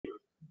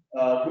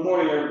Good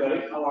morning,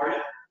 everybody. How are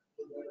you?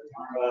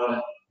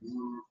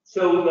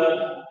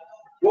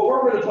 What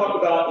we're going to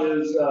talk about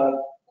is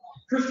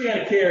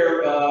Christiana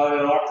Care.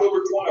 August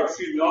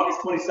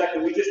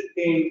 22nd, we just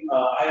became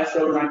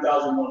ISO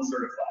 9001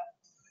 certified.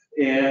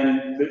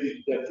 And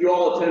if you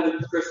all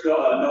attended Chris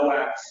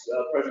Nowak's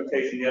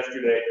presentation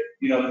yesterday,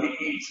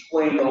 he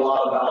explained a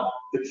lot about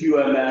the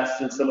QMS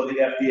and some of the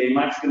FDA.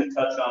 Mike's going to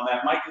touch on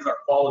that. Mike is our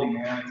quality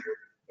manager,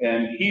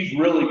 and he's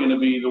really going to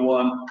be the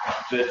one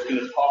that's going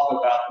to talk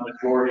about the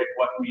majority of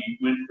what we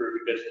went through,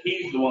 because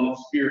he's the one that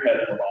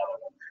spearheaded a lot of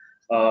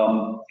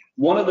them.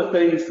 One of the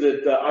things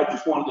that I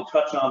just wanted to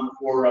touch on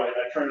before I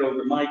turn it over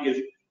to Mike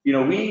is,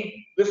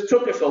 this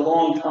took us a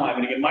long time,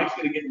 and again, Mike's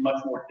going to get in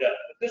much more depth,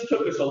 but this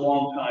took us a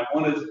long time.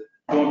 One is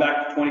going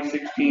back to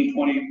 2016,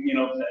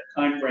 that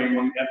time frame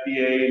when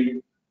FDA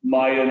and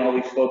Maya and all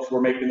these folks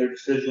were making their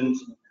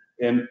decisions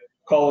and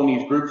calling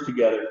these groups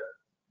together,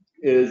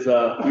 is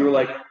we were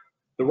like,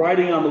 the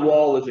writing on the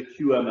wall is a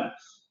QMS.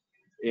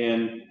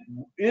 And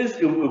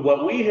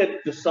what we had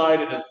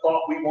decided and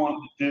thought we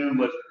wanted to do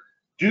was,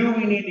 do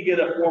we need to get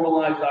a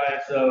formalized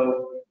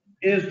ISO?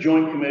 Is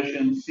Joint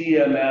Commission,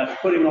 CMS,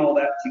 putting all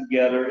that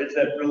together, is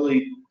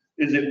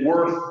it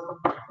worth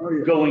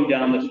going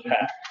down this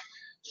path?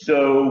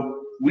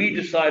 So we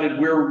decided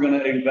we were going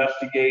to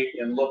investigate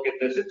and look at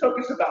this. It took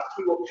us about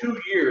two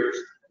years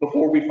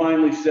before we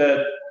finally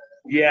said,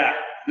 yeah,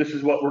 this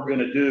is what we're going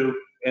to do.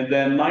 And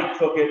then Mike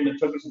took it, and it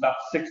took us about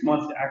 6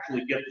 months to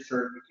actually get the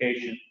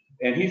certification.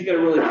 And he's going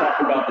to really talk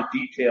about the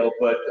detail,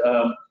 but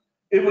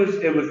it was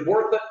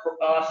worth it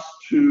for us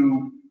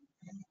to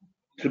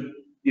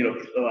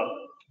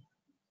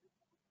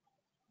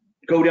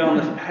go down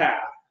this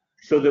path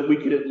so that we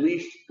could at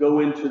least go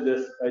into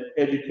this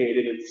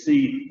educated and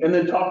see, and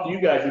then talk to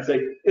you guys and say,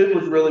 it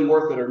was really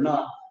worth it or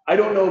not. I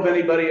don't know of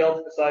anybody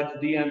else besides the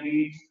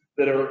DMVs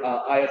that are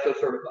ISO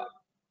certified.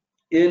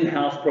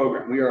 In-house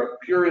program. We are a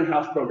pure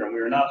in-house program. We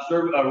are not a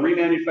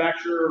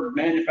remanufacturer or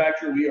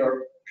manufacturer. We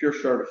are pure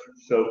servicers.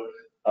 So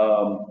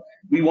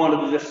we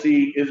wanted to just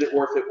see, is it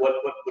worth it?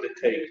 What would it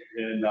take?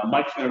 And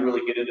Mike's going to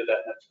really get into that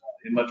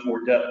in much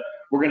more depth.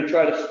 We're going to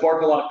try to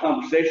spark a lot of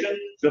conversation.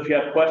 So if you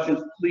have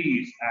questions,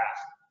 please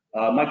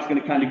ask. Mike's going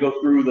to kind of go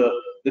through the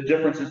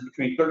differences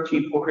between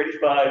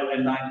 13485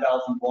 and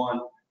 9001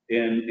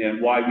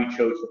 and why we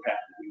chose the path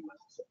that we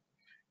went. So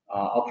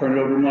I'll turn it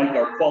over to Mike,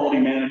 our quality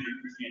manager,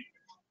 Christian.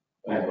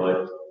 Thanks,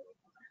 Blake.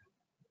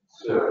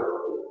 So,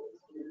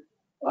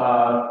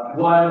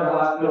 one, the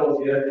hospital,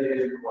 the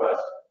FDA's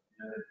request,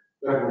 and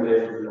the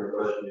recommendations and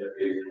request from the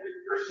FDA is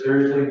very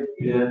seriously.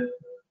 We did.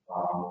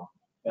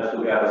 That's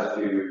what got us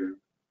to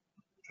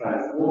try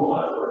and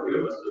formalize our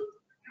QMS.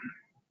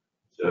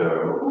 So,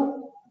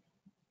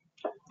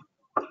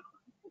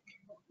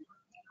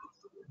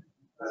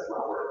 that's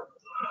not working.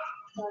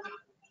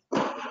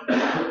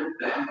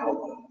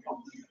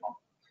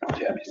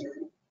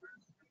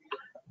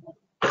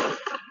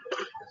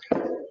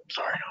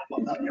 Sorry,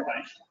 I'm not in your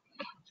way.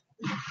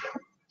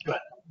 Go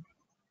ahead.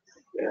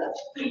 Yeah.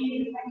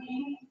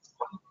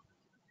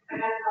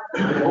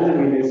 Only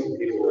we need some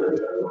people that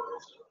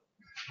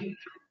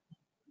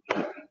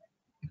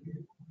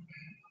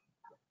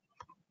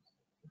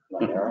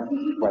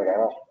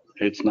are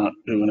It's not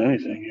doing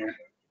anything here.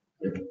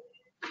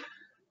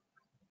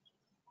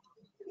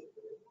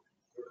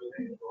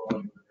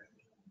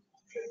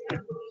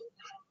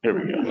 There we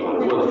go.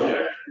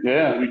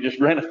 Yeah, we just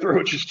ran it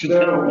through. Just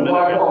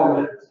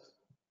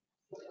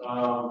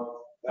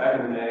back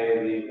in May,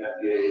 the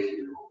FDA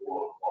issued a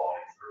report on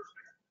quality service.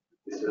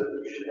 They said that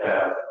we should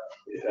have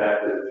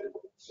effective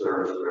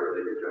service wherever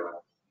they were going,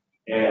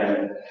 and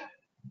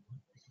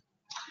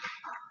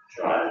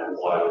try and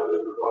comply with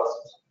those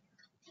requests.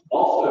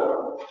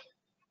 Also,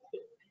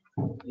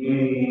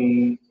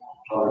 we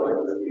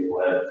people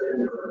had 10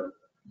 different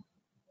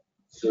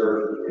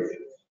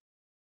certifications.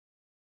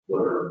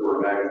 Whether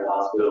we're back in the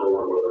hospital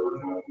or whether we're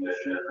doing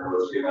commission or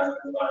we're CMS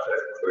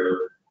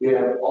we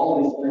have all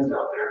these things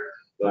out there,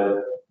 but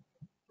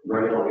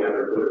bring it all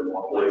together, put it in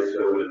one place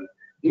so that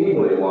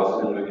anybody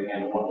walks in, we can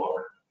hand one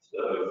book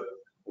instead of,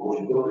 well,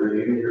 which book are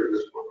you here?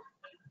 This book.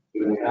 We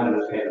can kind of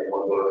just hand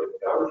one book that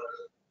covers it.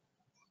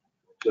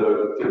 So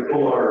to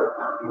pull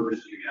our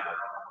movers together,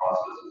 our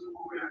processes of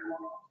what we have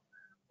going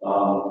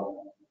on.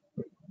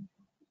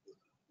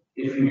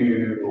 If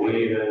you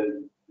believe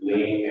in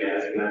lean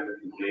management,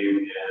 believe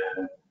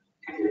in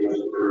continuous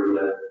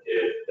improvement,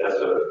 that's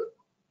a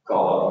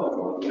call out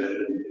on the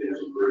mission,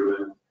 continuous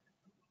improvement.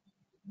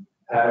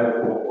 Having a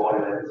full quality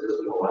management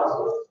system allows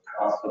us to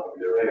constantly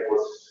go, hey,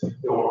 what's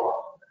going on?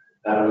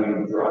 How do we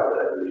drive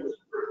that continuous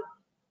improvement?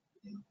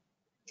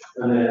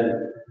 And then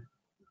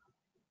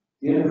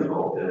the end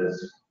result is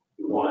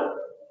we want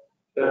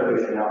better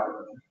patient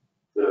outcomes.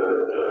 The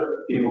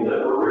people that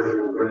were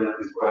originally bringing up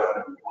these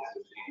questions in 2016,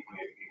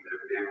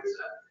 2018,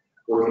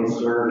 we're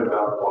concerned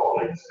about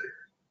quality and safety.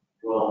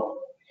 Well,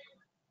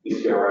 you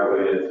see our right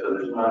way is, so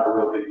there's not a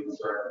real big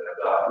concern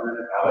about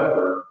documented.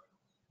 However,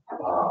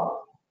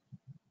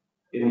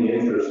 in the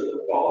interest of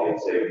quality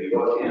and safety,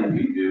 what can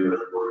we do as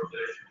an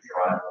organization to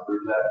try and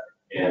improve that?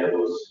 And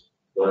was,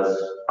 let's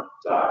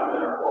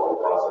document our quality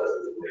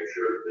processes and make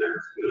sure that they're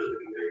as good as we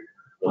can be.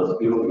 Let's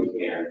do what we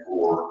can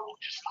for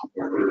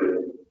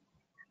improving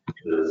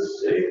the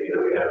safety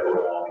that we have going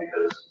on,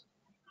 because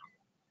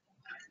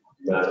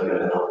that's going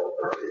to help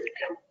our safety.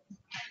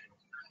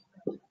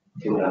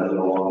 Sometimes in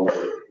the long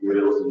run,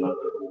 wheels and not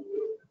the whole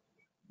wheel.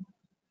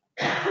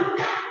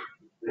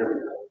 There we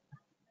go.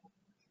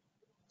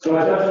 So I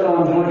touched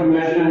on joint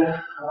commission.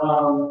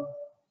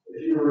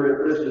 If you were at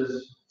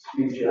Chris's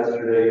speech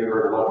yesterday, you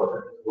heard a lot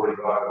about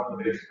 45, one of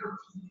the biggest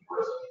differences is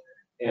risk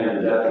and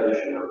the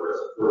definition of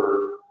risk.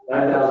 For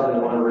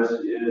 9001, risk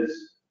is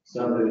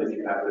something that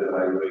you have to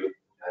evaluate,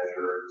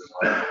 measure,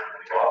 decide,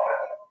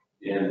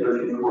 and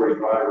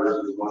 1345 risk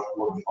is much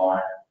more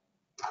defined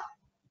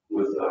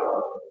with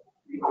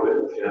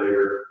equipment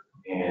failure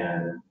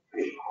and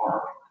patient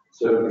harm.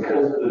 So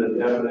because the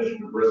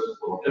definition of risk is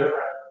a little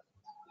different,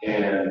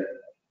 and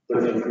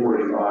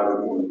 1345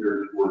 will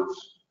geared towards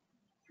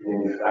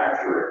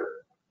manufacturing,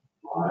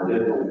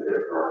 didn't really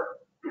fit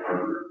our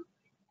group.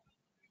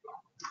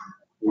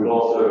 We've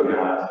also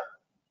got,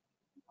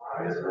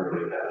 I guess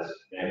everybody has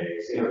a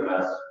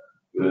CMS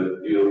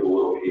with beautiful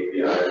little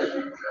KPIs that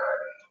you can track.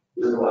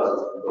 This allows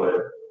us to put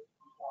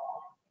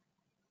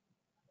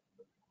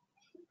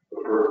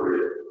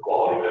appropriate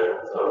quality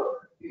measurements up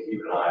to keep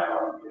an eye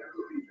on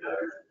repeat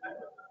failures and things like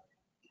that.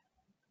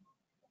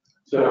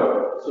 So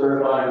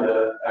certifying the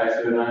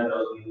ISO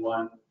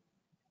 9001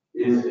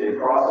 is a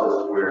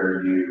process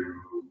where you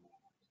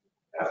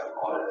have some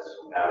audits,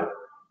 have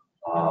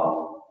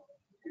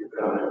your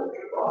covenant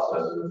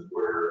processes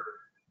where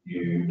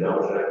you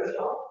double check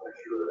yourself, make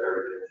sure that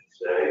everything that you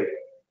say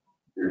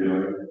you're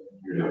doing,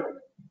 you're doing.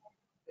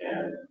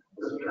 And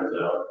as it turns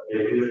out,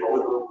 maybe there's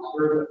always a little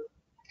improvement.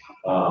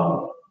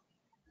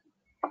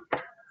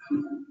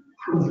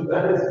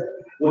 That is,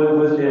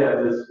 once you have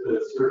this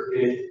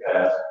certification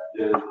passed,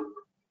 then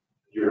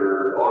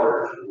your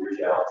auditors will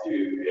reach out to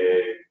a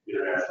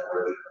international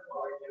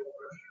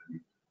registry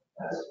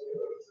as a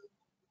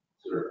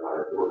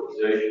certified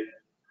organization.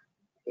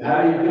 How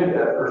do you pick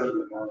that person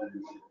to come in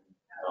and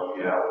help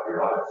you out with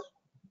your audits?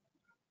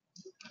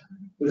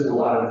 There's a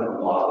lot of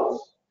different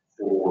models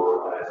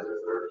for ISO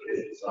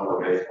certification. Some are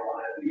based on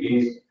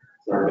FDEs,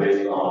 some are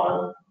based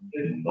on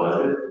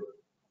budget,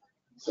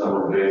 some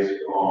are based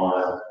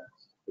on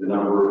the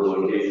number of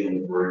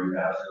locations where you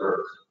have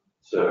service.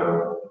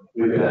 So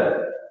we've had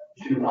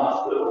 2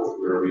 hospitals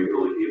where we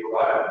really gave a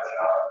viable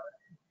shot.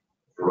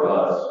 For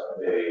us,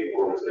 a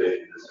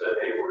organization that said,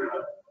 hey,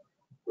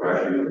 we're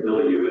actually going to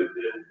bill you and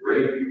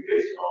rate you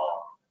based on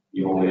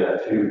you only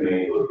have 2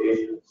 main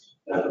locations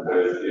as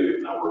opposed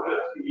to number of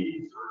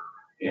FTEs or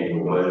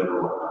annual budget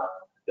or whatnot.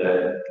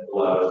 That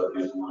allowed us to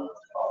do some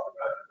cost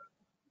effective.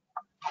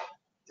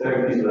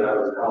 Second piece of that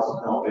was also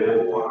how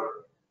available water,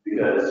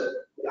 because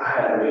I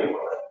had many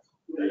questions.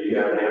 You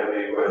have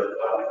many questions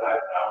about the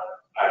fact that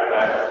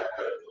I have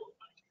questions.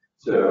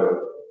 So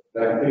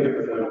I can pick up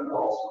the phone and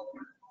call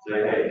someone, say,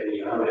 hey, can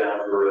you come down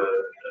for an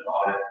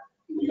audit?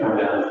 Can you come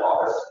down and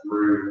talk us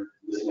through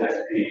this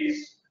next piece?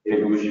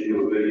 Maybe we should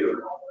do a video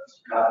on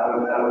this. How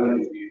do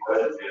we get these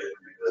questions answered?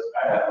 Because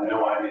I have no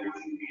idea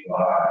what you mean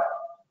by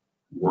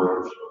work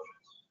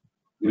instructions.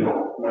 We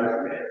don't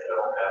recommend, I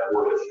don't have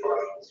work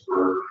instructions for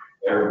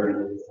everything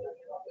that's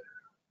out there.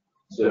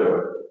 So,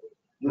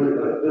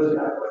 those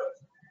kind of questions.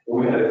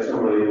 When we had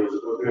somebody who was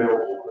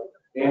available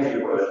to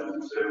answer questions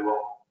and say,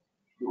 well,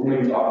 we're going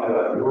to be talking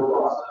about your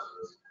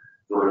processes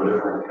for a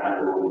different kind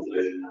of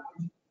organization.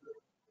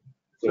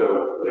 So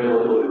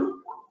availability is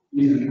important.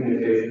 Easy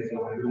communication,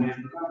 somebody who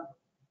answers the phone.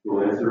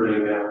 We'll answer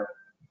an email,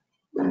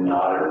 and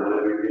not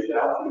everybody we reached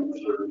out to for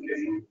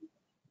certification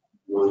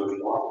was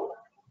responsible.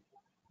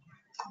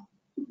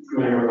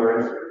 Community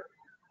learning.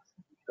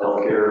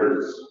 Healthcare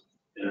is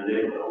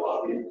inundated with a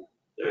lot of people.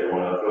 They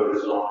want to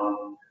focus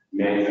on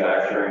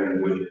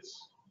manufacturing widgets,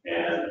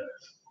 and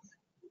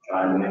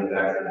trying to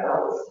manufacture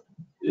health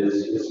is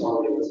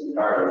something that's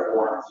entirely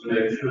foreign. So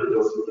making sure that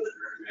those systems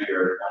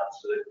are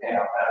so they can't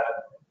have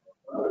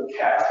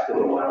cats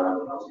go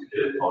around once you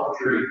did on a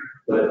tree,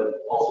 but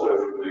also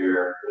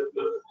familiar with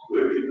the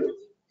widgets.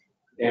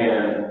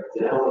 And to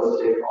help us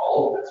take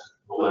all of this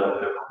 11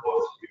 different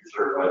books to be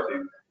certified to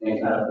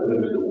and kind of put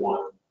them into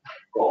one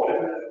quality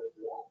management.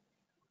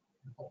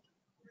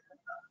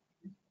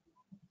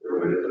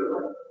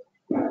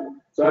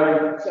 So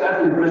I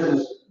sat through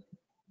Chris's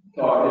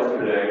talk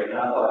yesterday, and I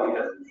thought he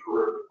had some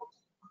terrific books.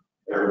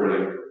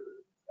 Everybody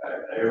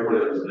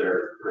that was there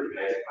was pretty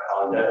amazed by how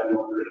in-depth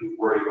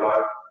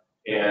 1345,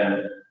 and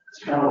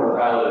it's kind of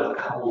what I highlighted a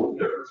couple of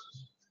differences.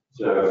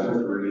 So since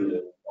we're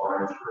using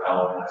orange for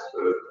Halloween, I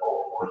suppose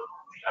all orange,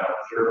 I'm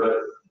not sure, but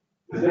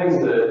the things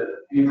that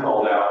he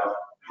called out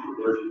for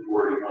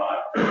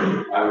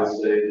 1345, I would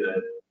say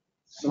that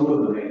some of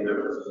the main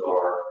differences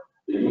are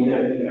the unique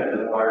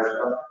identifier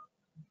stuff.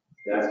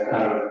 That's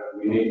kind of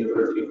unique to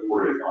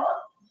 1345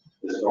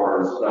 as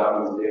far as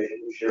documentation.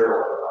 We share a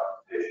lot of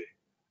documentation,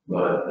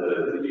 but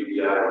the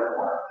UBI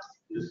requirement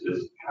is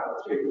just kind of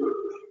particular to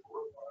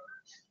 1345.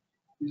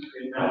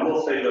 And I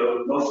will say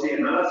though, most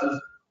CMSs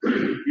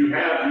you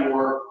have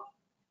your,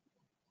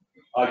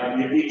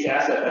 each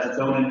asset has its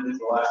own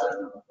individual asset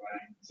number,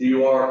 right? So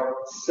you are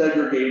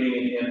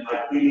segregating and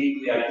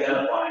uniquely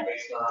identifying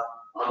based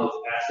on those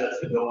assets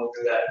that go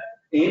into that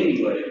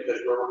anyway,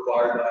 because we're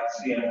required by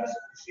CMS,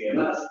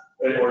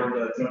 or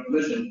the Joint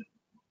Commission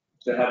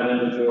to have an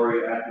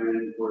inventory, accurate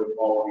inventory of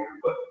all of your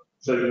equipment.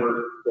 So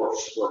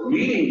we're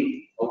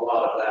meeting a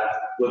lot of that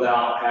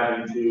without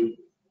having to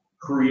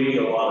create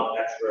a lot of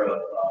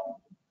extra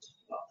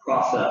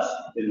process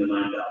in the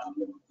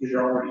 9,000, because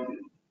you're already doing.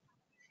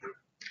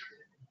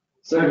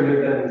 Second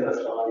thing that we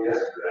touched on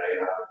yesterday,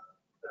 that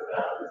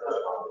we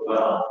touched on as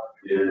well,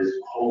 is a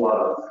whole lot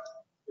of,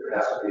 there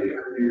has to be a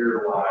clear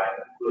line,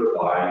 clear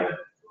buy-in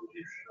for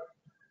leadership.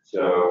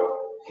 So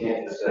you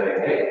can't just say,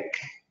 hey,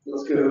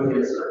 let's go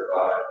get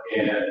certified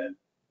and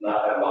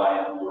not have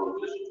buy-in for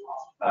just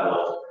high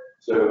levels.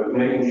 So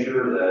making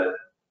sure that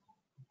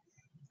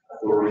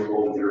authorities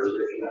holding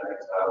jurisdiction, I think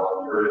it's how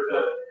I've heard it,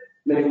 but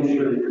making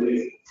sure that your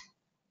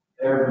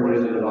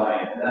everybody's going to buy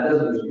in. And that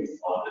doesn't just mean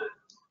funded.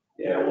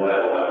 Yeah, well,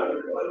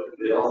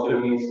 it also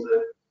means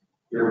that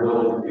you're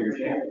willing to be your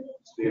champion,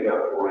 speak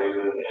up for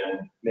you,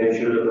 and make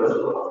sure that the rest of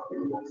us are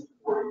willing to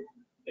support you,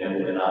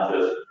 and not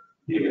just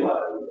give you like a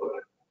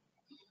budget.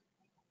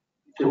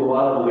 So a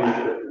lot of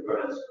leadership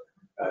components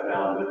I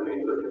found between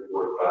looking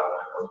for 5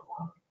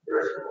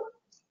 very similar.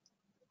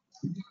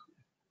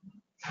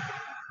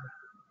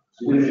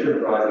 So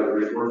leadership provides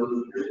resources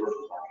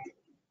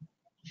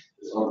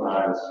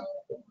sometimes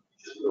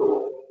just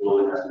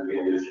really has to be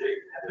in good shape.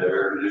 And the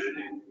air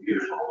conditioning,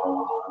 computers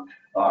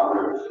on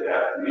rooms, they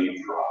have to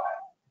be dry.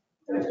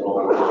 And it's all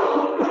over.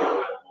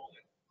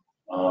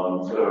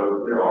 So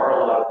there are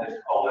a lot of things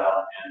called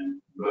out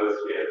in both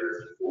standards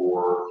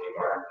for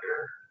environmental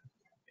care.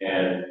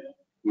 And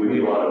we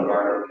need a lot of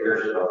environmental care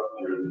stuff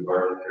through the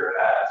Environmental Care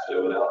Act. So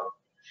without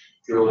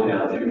drilling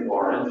down too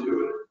far into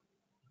it,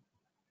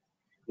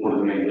 one of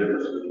the main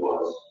differences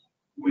was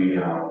we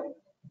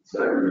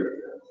segregated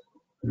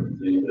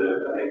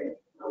them. I think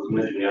I was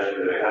mentioned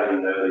yesterday, how do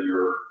you know that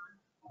you're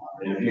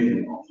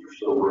infusion pumps are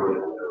still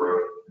working on the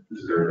road?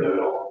 Is there no at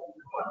all?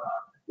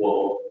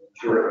 Well,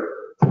 sure,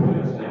 we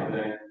do the same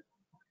thing.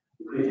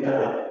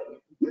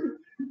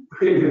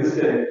 We do the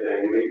same thing.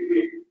 We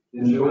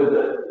enjoy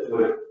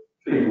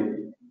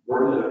being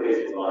working with the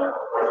patients on our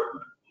parts,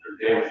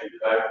 their damage to the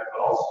factory,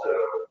 but also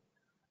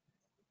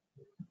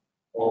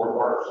all the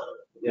parts.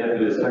 You have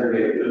to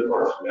segregate good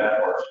parts from bad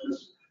parts. Because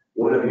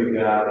what if you've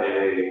got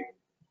a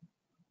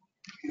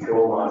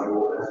control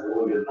module that has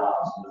really good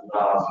knobs, and the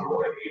knobs are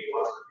like $8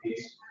 a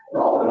piece,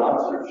 and all the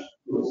knobs are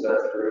little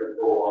sets for it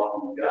to roll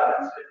on and guide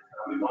and say,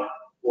 how many money?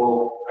 Well,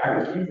 I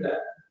can keep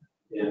that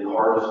and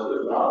harness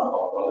those knobs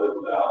off of it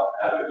without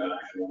having an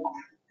actual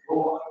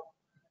control module.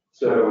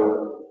 So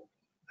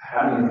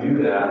how do you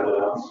do that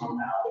without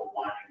somehow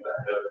lining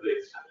back up the big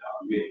set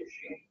out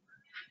machine?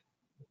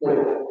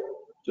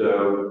 So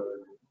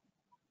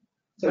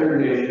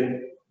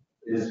segregation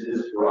is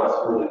for us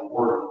really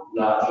important,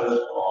 not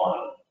just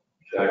on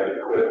protective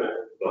equipment,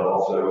 but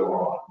also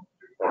on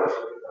parts of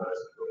the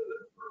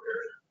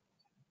repairs.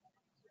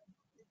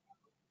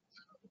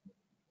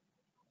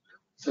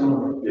 Some of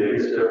the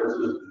biggest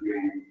differences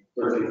between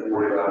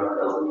 1345 and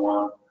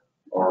 2001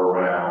 are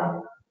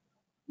around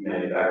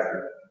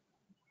manufacturing.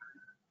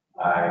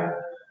 I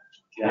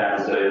can have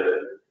to say that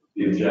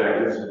the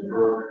objectives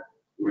for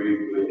we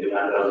in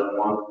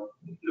 2001,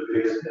 the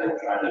biggest thing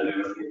trying to do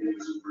is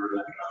continuous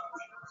improvement in customer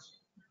service.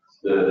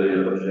 The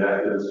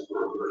objectives for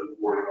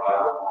 1345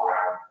 are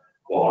around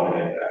quality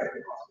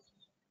manufacturing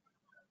processes.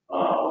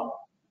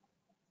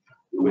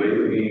 The way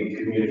that we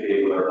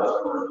communicate with our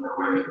customers and our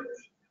regulators.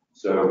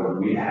 So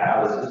we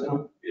have a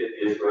system, it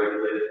is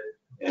regulated,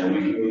 and we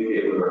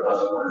communicate with our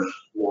customers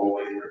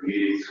formally through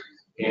meetings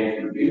and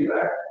through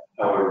feedback.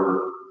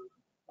 However,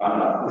 I'm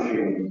not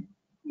pushing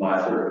my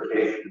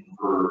certification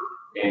for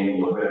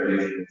annual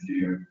accreditation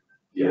to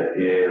the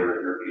FDA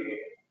or European.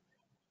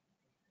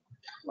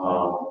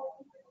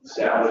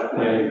 Establish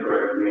planning and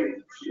corrective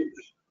maintenance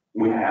procedures.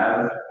 We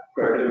have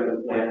corrective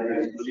and planning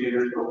maintenance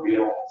procedures, but we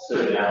don't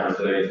sit down and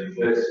say to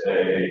fix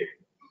a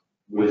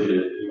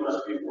widget, you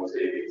must be with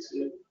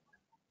ABC.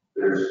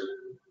 There's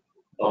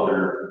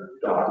other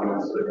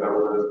documents that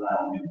cover those, and I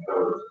don't need to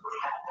cover those.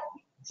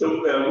 So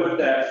with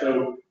that,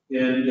 so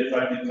and if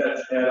I can touch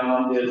that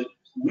on is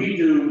we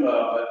do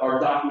our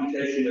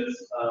documentation is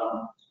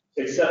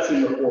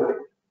exception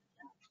reporting.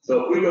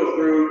 So if we go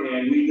through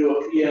and we do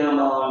a PM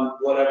on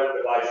whatever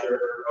device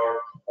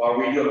or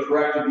we do a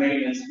corrective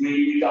maintenance,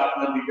 we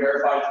document, we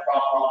verify its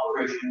proper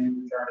operation, we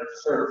return it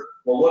to service.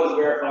 Well, what is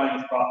verifying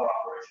its proper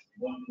operation?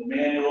 We went through the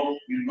manual,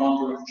 we've gone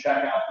through a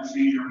checkout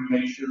procedure, we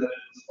made sure that it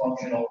was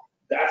functional.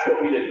 That's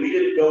what we did. We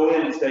didn't go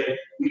in and say,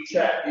 we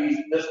checked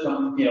this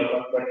number,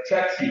 like a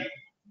check sheet,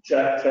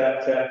 check,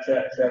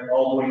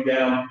 all the way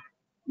down.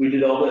 We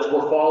did all this.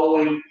 We're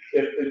following,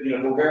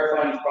 we're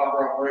verifying its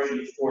proper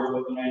operation towards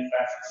what the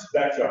manufacturer's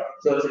specs are.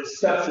 So it's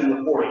exception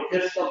reporting.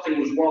 If something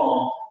was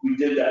wrong, we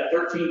did that.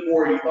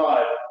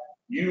 13485,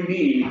 you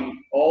need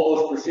all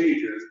those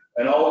procedures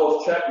and all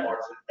those check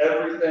marks, and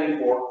everything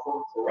for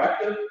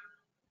corrective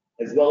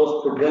as well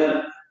as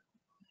preventive.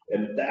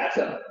 And that's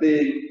a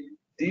big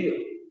deal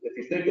if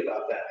you think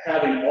about that,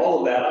 having all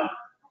of that on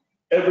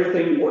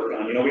everything you work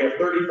on. You know, we have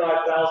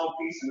 35,000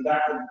 pieces of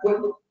active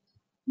equipment,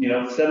 you know,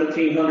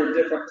 1,700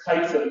 different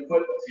types of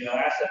equipment, you know,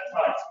 asset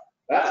types.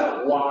 That's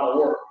a lot of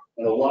work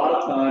and a lot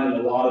of time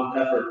and a lot of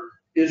effort.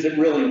 Is it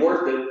really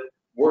worth it?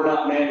 We're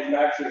not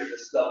manufacturing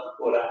this stuff to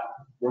put out.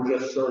 We're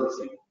just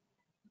servicing it.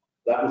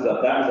 That was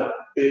a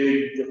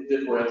big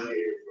differentiator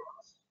for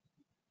us.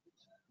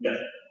 Yes.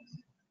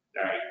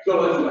 All right. So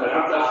listen,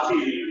 I'm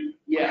teasing you.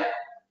 Yeah.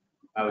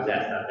 I was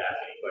asked not to ask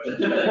any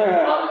questions.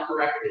 On the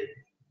corrected,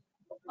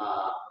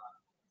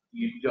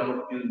 you do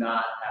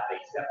not have a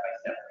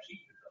step-by-step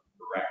procedure of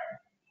correcting.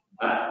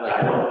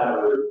 I don't have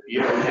a,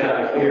 you don't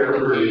have a here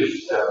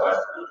produced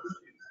step-by-step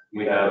procedure.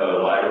 We have a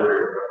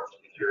library of reference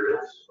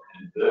materials,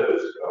 and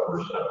those cover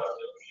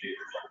step-by-step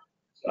procedures.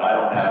 So I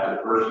don't have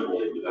to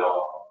personally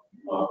develop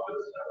one for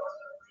the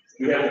step-by-step.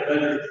 We have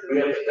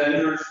the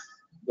vendors,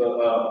 the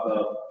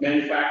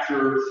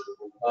manufacturers,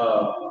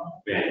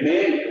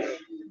 manuals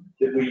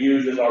that we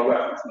use as our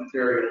reference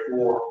material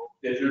for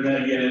if you're going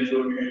to get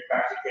into a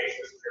manufacturing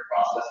cases, your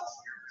processes,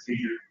 your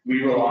procedure.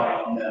 We rely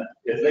on them.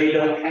 If they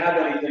don't have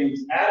anything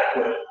that's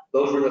adequate,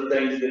 those are the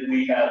things that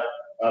we have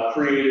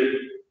created,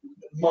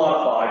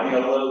 modified, you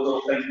know,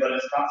 little things, but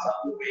it's not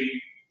something that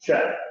we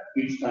check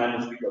each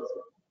time as we go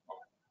through.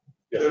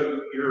 Yes.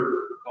 So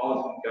your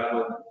policy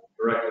guidelines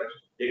directives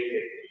dictate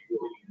that you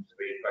will use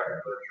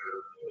manufacturing literature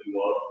to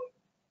log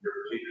your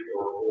procedures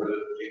or the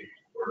procedures,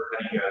 or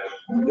how you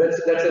guys.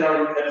 That's in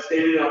our, that's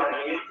stated in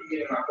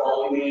our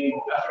quality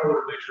manual. That's what I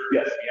want to make sure.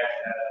 Yes. We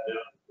actually have that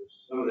done, because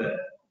some of that,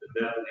 the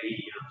depth and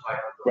AEM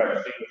cycle. Right.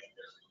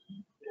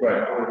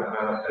 Right. I want to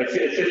highlight that.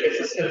 It's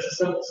a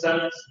simple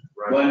sentence.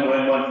 Right. When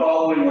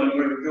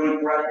we're doing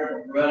corrective or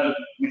preventive,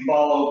 we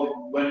follow,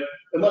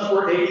 unless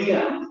we're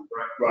AEM,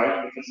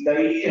 right? If it's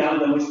AEM,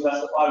 then we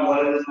specify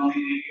what it is on the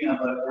AEM,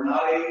 but if we're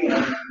not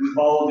AEM, we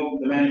follow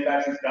the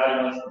manufacturer's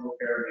guidelines for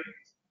repair and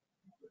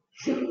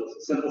maintenance.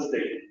 Simple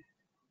statement.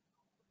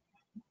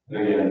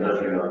 Again,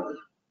 touching on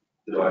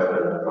device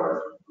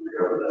identifiers, we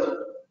covered that.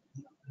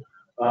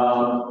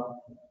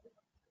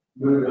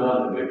 Moving on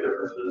to big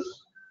differences.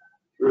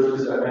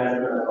 Risk asset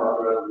management, I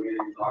talked about, we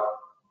talked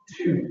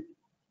two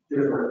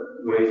different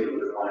ways of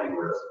defining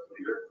risk.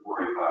 These are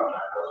 45 and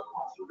 9,000.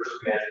 So risk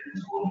management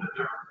is a little bit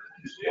different than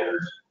two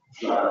standards.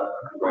 It's not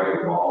right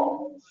or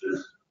wrong, it's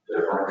just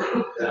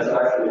different. That's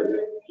actually a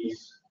big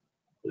piece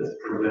that's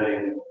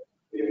preventing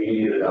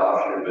immediate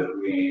adoption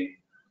between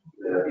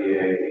the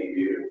FDA and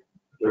EU.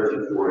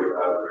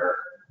 1345 there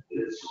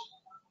is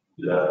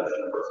the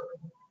definition of risk.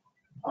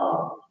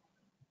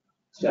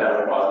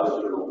 Staff process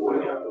of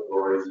reporting out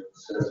authorities,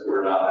 since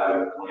we're not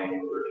having a claim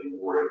in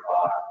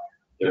 1345,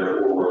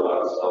 therefore we're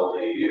allowed to sell to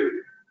EU.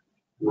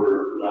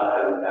 We're not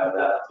having to have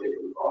that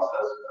particular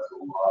process, and that's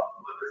a lot of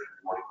the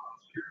 1345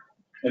 here.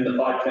 And the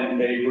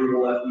 510K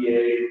approval,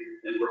 FDA,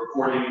 and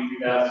reporting,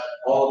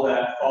 all of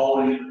that,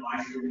 following the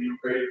ISO,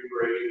 grade,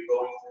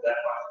 going through that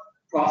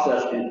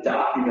process and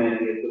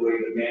documenting it the way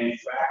the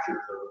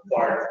manufacturers are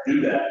required to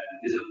do that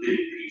is a big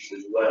piece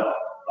as well.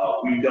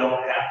 We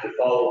don't have to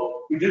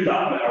follow, we do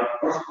document our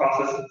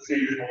process and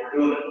procedures when we're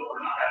doing it, but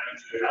we're not having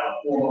to have a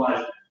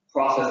formalized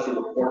process to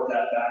report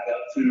that back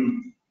up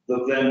to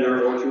the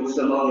vendor or to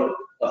some other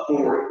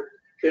authority.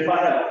 If I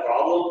have a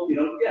problem, you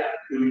know, yeah,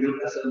 do we do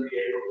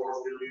SMBA reports,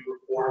 do we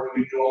report,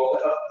 do we do all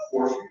that? Of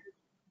course we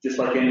do. Just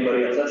like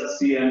anybody else, that's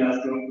a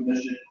CMS doing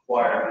commission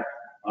requirement,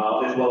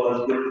 as well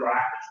as good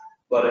practice.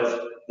 But it's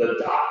the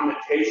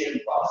documentation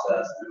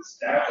process to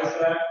establish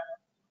that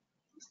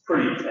is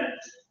pretty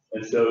intense.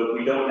 And so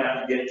we don't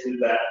have to get to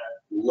that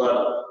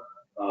level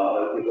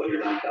with what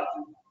your 9,000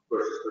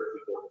 versus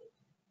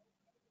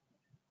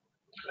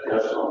 34.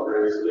 That's not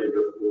previously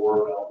before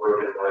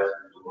broken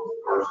license was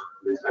first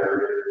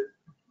desegregated.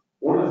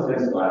 One of the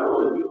things that I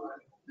really do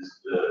like is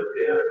the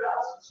data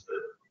analysis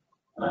that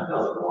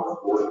 9,001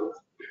 forced us to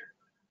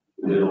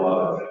do. We did a lot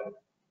of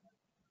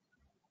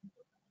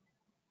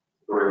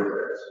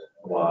breakthroughs,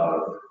 a lot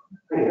of,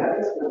 hey,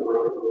 that's been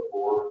broken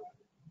before,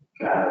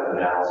 kind of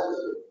analysis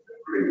of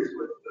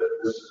previously, but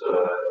this is a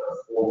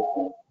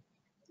formal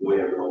way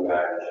of going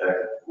back and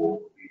checking for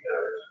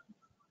details.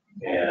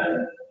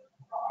 And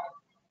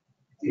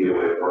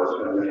DOA parts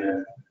coming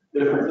in,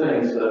 different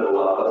things that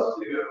allow us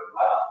to go,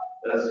 wow,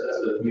 that's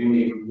a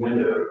unique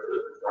window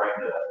to frame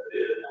that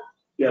data.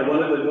 Yeah,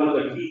 one of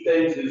the key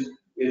things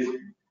is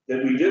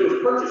that we do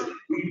is purchasing.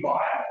 We buy all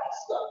that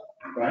stuff,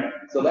 right?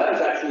 So that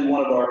is actually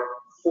one of our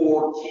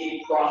 4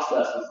 key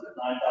processes that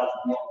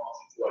 9,001 wants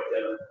you to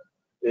identify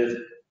is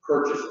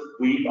purchasing.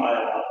 We buy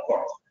a lot of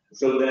parts.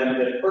 So then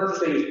if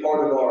purchasing is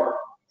part of our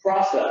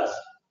process,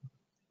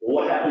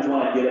 what happens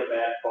when I get a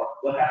bad part?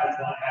 What happens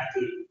when I have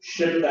to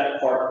ship that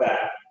part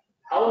back?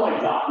 How am I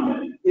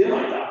documenting? Am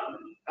I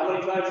documenting? How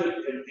many times have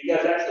you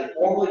guys actually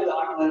formally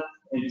document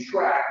and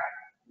track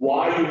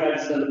why you had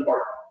to send a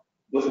part?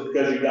 Was it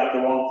because you got the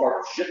wrong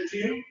part shipped to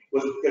you?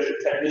 Was it because your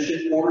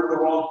technician ordered the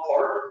wrong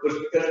part, was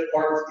because the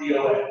part was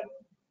DOA.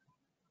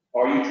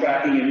 Are you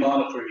tracking and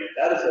monitoring it?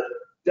 That is a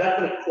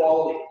definite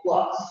quality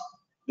plus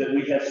that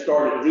we have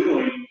started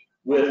doing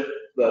with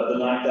the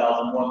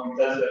 9001,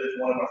 because that is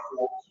one of our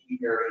 4 key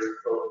areas of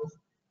focus.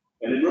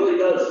 And it really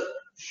does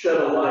shed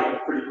a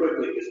light pretty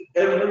quickly, because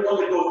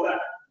everyone that goes back,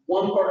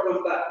 one part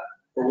goes back,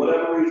 for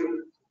whatever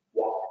reason,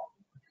 why?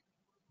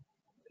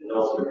 It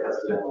also cuts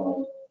down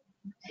on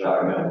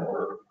documented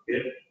work. Yeah.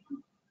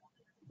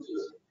 Which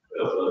is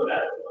also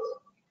that.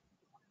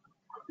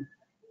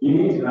 You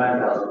need to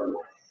 9,000.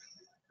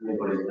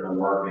 Anybody's done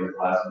marketing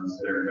classes,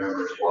 they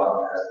remember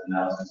SWOT test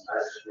analysis. I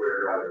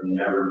swear I would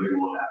never do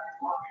one after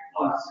marketing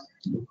class.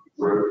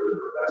 Wrote to the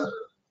professor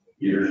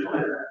years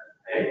later.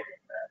 Hey,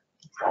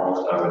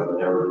 almost I would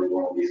never do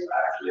one of these. I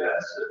actually had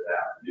to sit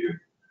down and do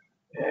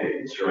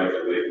a strengths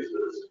and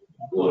weaknesses,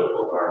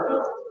 political,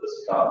 environmental, the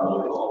stop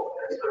political,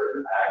 and start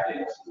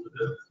impacting us in the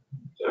business.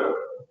 So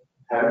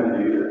having to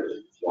do this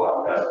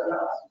SWOT test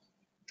analysis,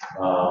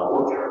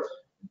 work charts.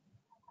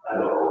 I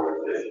know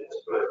organizations,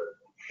 but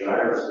should I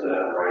ever sit down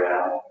and write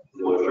out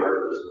the work chart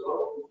for this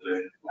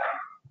organization?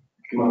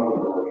 Come up with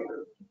a work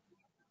chart.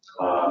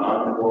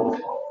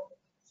 Non-conformance law.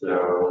 So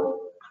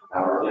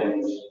how are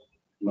things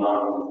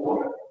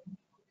non-conforming?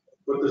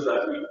 What does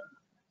that mean?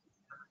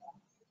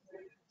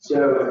 So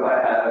if I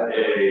have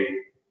a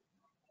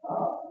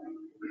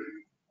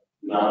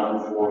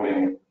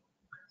non-conforming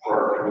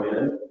part come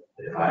in,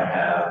 if I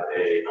have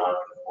a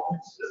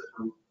non-conforming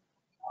system,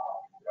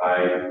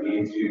 I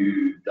need to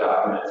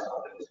document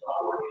something that's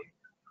not working.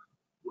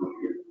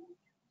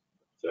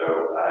 So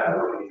I have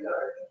working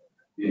together.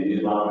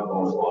 These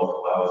non-conformance laws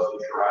allow us to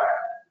track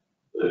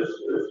those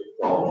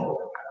problems.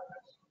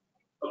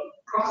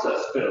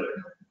 Process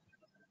failure.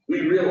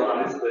 We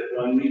realized that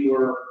when we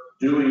were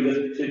doing this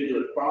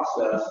particular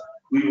process,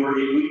 we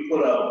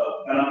put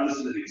and this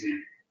is an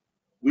example,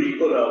 we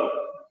put a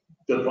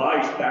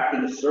device back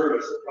into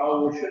service that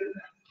probably shouldn't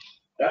have.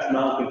 That's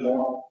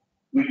non-conforming.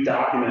 We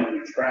document, we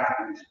track,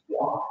 and we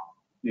squat.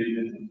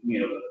 You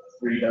know,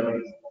 3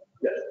 Ws.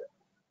 Yes.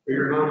 For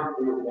your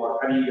non-conforming law,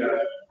 how do you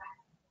guys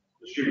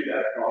distribute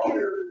that across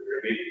your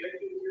meeting?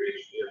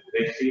 Do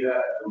they see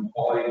that from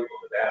quality on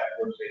the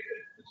dashboard, say that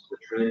it's the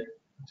trend?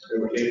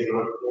 And we're changing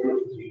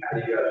non-conformance. How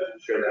do you guys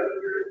share that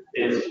with your?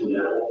 It's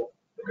minimal.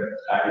 Okay.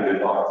 I can go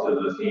talk to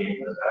the team,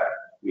 in fact,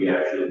 we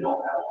actually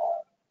don't have one.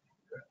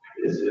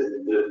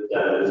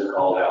 That is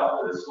called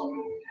out as something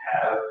we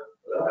have,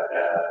 but I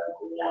have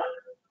one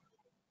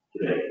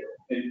today.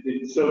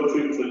 And so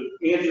to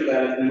answer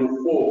that as we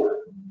move forward,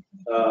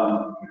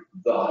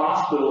 the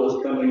hospital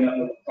is coming up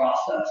with a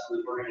process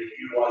that we're going to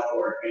utilize to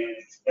our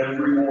advantage.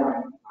 Every morning, we're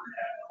going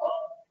to have a hub.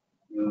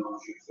 You know,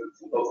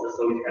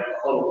 so we have a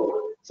huddle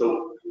board. So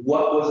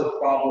what was the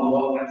problem?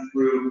 What went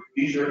through?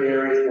 These are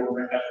areas where we're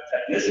going to have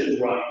the technicians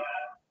running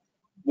that.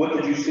 What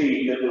did you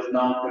see that was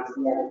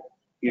non-conforming?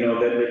 You know,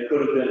 that it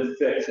could have been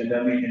fixed, and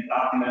then we can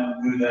document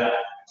and do that.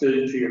 To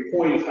your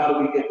point, how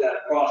do we get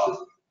that process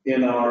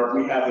in our,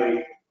 we have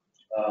a,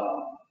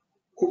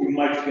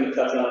 Mike's going to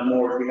touch on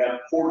more, we have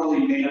quarterly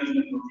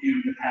management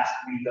review that has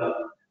to be done.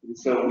 And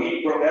so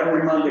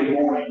every Monday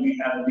morning, we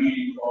have a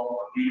meeting with all of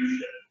our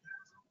leadership.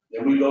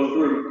 And we go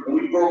through, and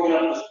we've broken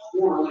up this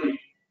quarterly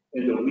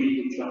into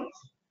weekly chunks,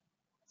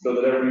 so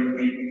that every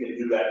week we can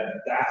do that.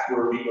 And that's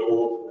where we go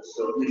over this.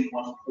 So at least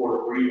once a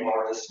quarter, we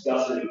are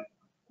discussing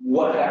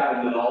what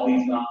happened in all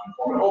these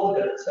non-conforming, all the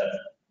different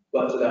sections,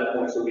 but to that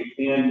point, so we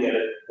can get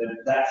it, then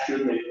that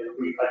should make it. If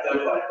we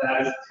identify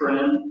that as a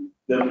trend,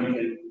 then we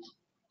can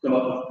come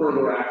up with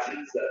further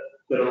actions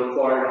that are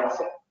required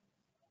also.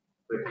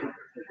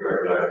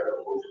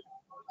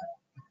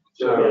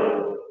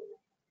 So,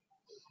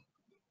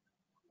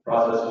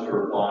 processes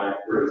for applying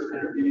for this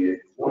intermediate,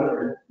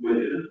 whatever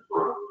widget is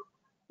broken.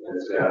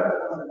 It's got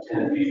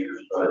 10 features,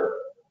 but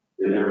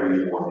they never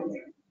use one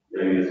feature.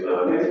 They use a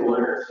pixel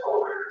layer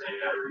accelerator, they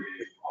never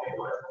use 20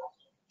 electrons.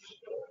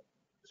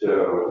 So,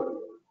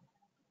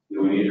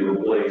 do we need to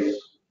replace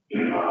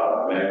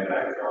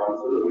Megatron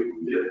so that we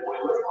can get 20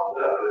 electrons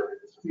out of it?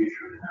 It's a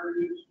feature they never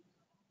use.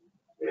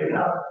 Okay,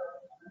 now.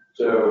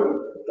 So,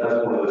 that's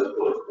one of those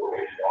points where we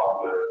need to talk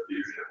with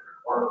leadership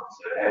department and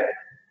say, hey,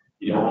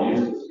 you don't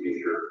use this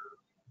feature,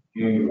 do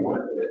you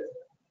want it?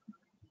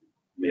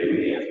 Maybe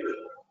the answer is no.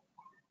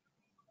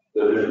 So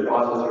there's a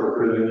process for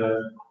approving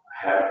those.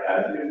 I haven't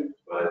had to,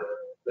 but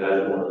that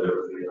is one of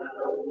those things I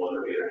know one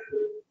of the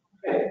actually,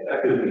 hey, that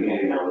could be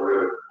handy down the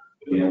road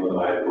to be able to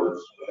eye towards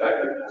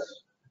effectiveness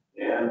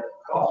and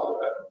cost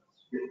effectiveness.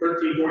 Your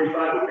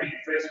 1345 will make it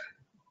trace,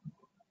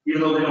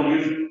 even though they don't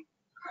use it.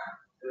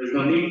 There's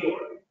no need for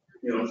it.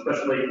 You know,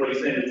 especially when you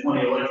say the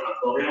 20 electrons.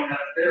 Well, they don't have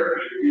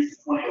therapy to use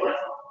 20 electrons.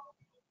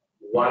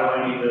 Why do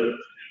I need to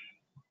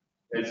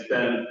and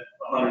spend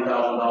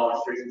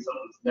 $100,000 fixing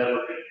something that's never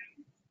going to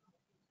be?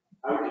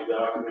 How would you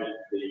document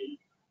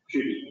to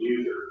the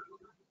user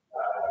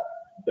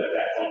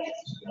that function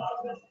is not?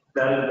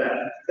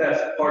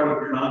 That's part of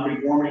your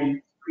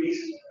non-conforming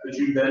piece that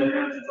you then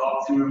have to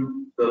talk to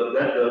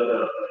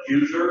the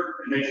user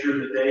and make sure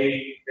that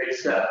they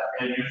accept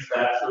and use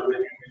that so that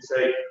you can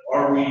say,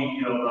 are we,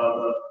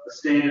 the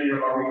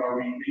standard, are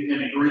we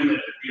in agreement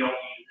that we don't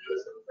need to do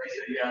this? And if they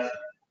say yes,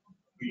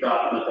 we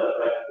document that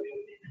effectively,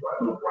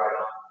 and move right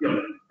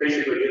on.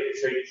 Basically, they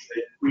say,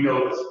 we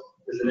know this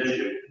is an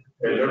issue,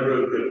 and they're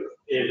really good.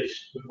 Is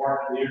the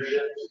market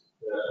leadership?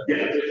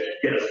 Yes.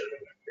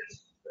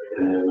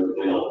 And then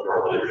we don't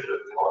throw leadership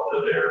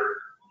onto their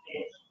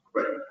teams.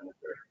 Right.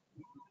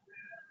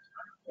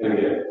 And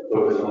again,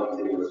 focus on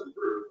continuous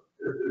improvement.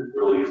 It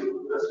really is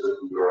the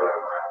system to go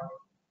around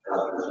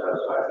customer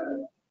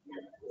satisfaction.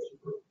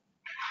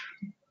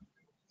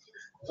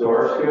 So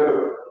our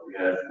scope, we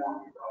had one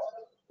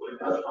process, really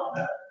touched on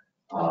that.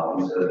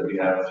 We said that we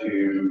have to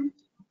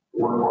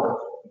work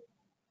parts.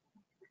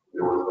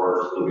 There were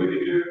parts that we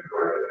could do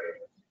corrective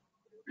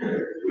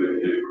maintenance. We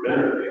could do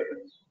preventative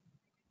maintenance.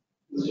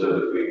 So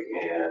that we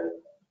can,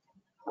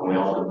 and we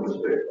also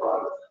participate in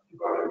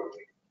projects.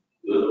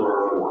 Those are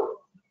our four.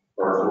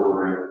 Parts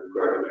ordering,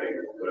 corrective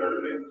maintenance,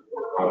 preventative maintenance,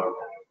 or project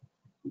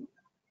management.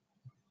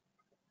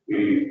 We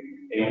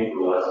aim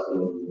for less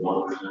than 1%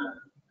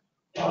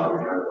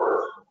 return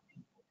parts.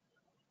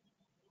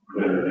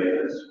 Preventative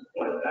maintenance,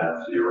 like at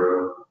 0,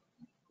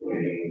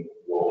 we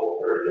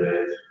roll 30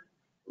 days.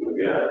 We've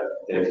got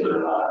things that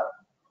are not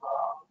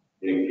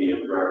being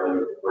PM'd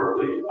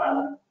correctly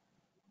defined.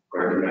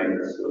 Corrective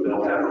maintenance, so we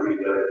don't have to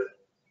rebuild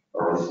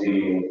or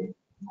receiving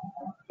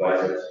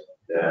devices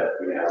that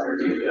we have to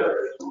rebuild.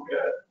 So we've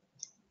got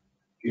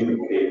human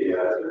KPIs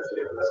that are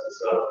saying that's the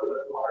setup for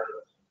that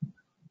project.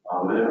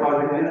 And then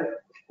project management,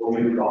 what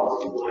we would call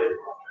a delayed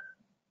project.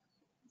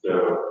 So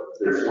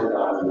there's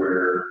sometimes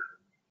where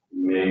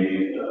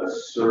maybe a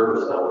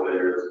service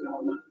elevator is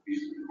going to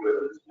piece of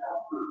equipment is now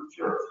approved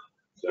for service.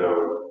 So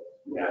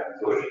we have to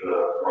push the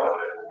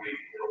project a week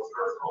until the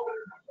service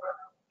elevator comes back.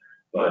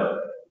 But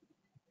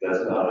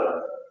that's not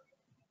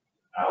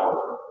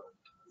our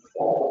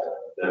fault.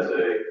 Is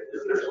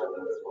there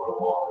something that's going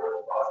wrong with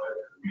the project?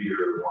 We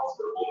are the ones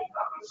that are looking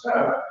at this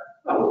out.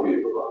 How will we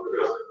about the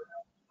rest of it?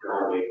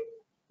 Currently,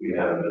 we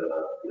haven't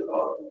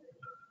developed.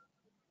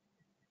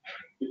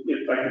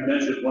 If I could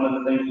mention, one of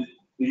the things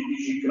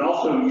you can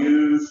also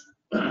use,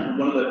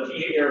 one of the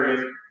key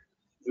areas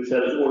we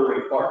said is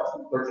ordering parts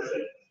and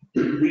purchasing.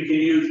 We can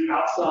use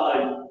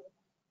outside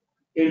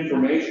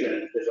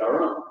information as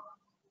our own.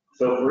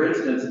 So for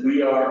instance,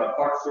 we are a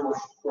Part Source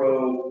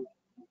Pro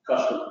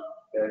customer.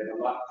 Okay? I'm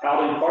not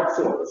touting Part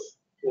Source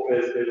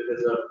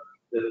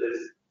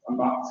I'm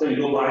not saying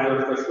go buy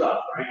their stuff,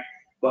 right?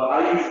 But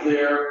I use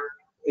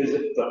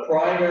the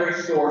primary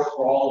source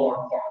for all of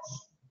our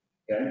parts.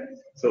 Okay?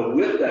 So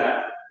with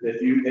that,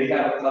 they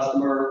have a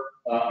customer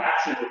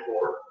action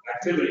report,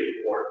 activity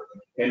report,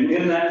 and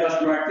in that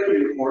customer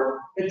activity report,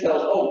 it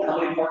tells, oh, how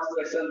many parts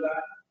did I send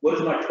back? What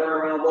is my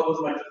turnaround? What was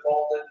my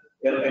default?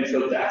 And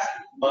so that's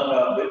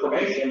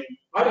information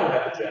I don't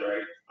have to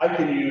generate. I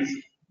can use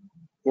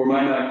for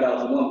my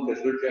 9001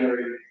 because they're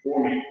generating it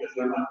for me because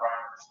they're my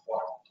primary supplier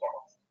of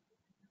parts.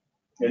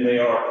 And they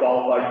are a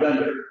qualified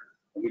vendor.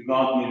 And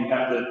you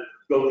have to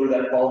go through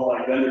that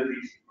qualified vendor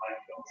piece,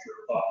 I'm sure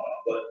we'll talk about.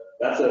 But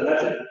that's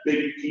a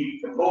big key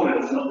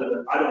component of something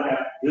that I don't have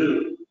to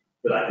do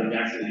that I can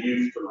actually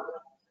use for my life.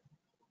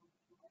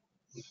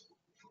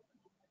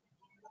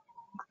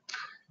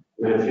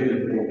 We have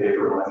two things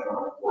paper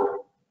electronic report.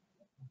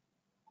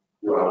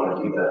 Do I want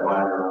to keep that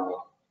binder on the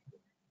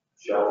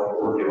shelf,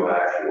 or do I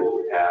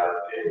actually have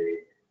a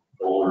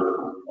folder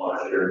on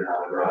a shared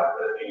common drive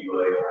that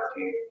anybody on our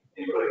team,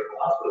 anybody in the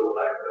hospital will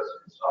access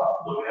and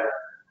stop and look at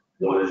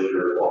what is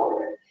your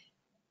quality?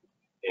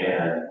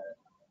 And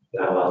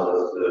that allows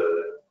us to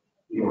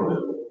be more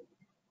visible.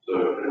 So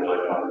if an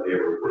electronic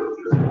paper report is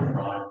just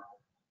electronic,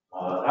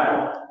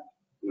 timeline.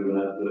 We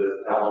went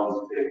with how long does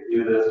it take to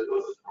do this?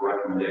 What's the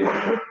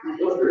recommendation?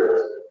 What's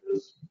realistic?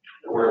 Because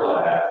I wear a lot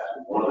of hats.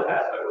 One of the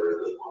hats I wear is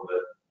this one,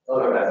 but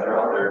other hats are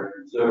out there.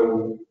 So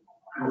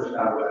how much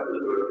time do I have to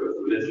do it?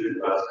 So it should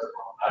invest in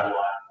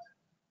timeline.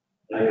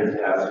 I think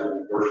it's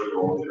absolutely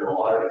personal and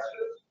general audience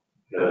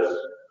because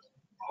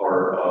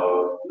part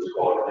of this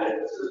quality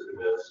management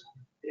system is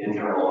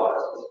internal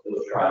audits.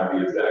 Let's try and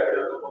be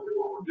objective and look at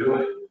what we're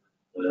doing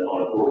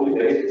on a quarterly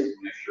basis to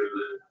make sure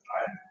that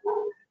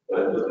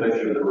but let's make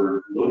sure that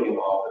we're looking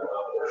often at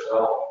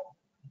ourselves,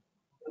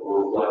 and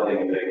we're reflecting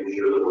and making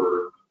sure that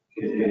we're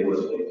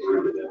continuously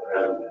improving, and there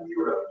hasn't been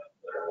drift.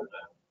 There hasn't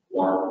been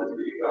one that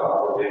we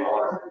got being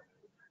honest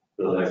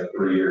for the next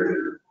 3 years.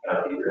 You're kind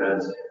of keep your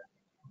heads in.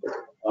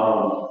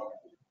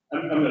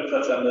 I'm going to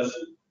touch on this.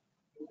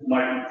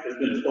 Mike has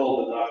been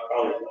told, but not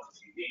probably as much as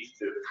he needs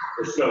to.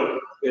 So,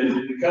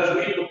 because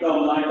we've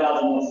become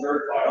 9001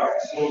 certified, our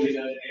facilities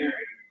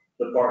engineering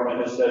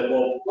department has said,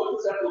 well, what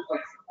does that look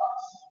like for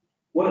us?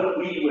 What if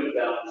we went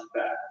down this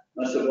path?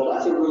 And I said, well,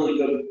 that's a really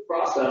good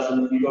process.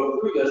 And if you go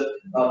through this,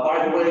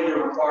 by the way,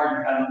 you're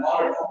required to have an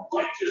auditor.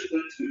 Mike just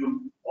went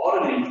to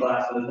auditing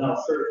class and is now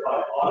a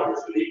certified auditor,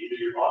 so he can do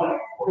your auditing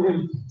for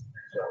you.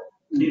 So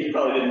he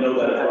probably didn't know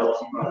that as well as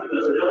he probably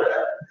doesn't know that.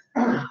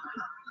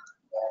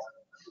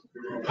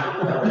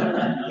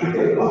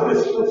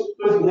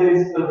 Those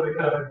days of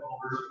becoming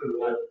holders for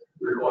the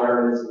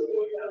requirements of the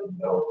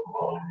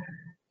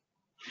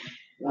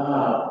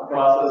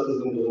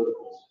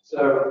deliverables.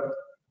 So,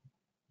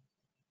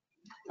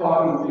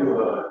 talking to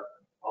a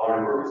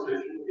auditing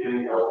organization,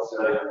 getting help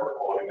setting up our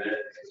quality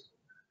management system,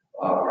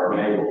 our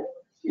manual,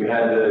 we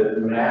had to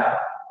map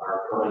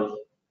our current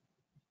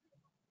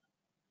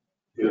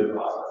good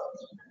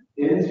processes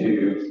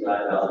into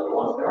 9,001.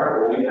 All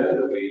right, well, we know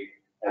that we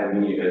have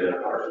unique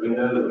parts. We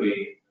know that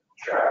we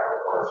track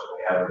our parts.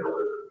 We have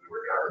delivered. We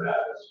regard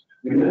that as.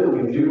 We know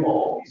that we do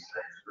all of these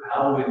things, but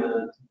how do we get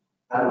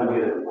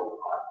it in one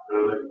pot?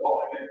 Really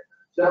quality.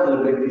 So that was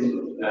a big piece of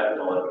that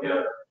all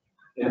together.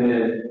 And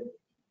then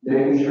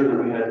making sure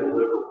that we had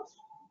deliverables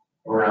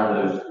around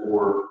those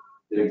four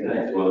big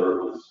things, whether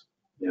it was,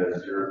 0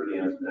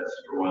 PMs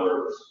or whether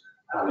it was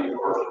how many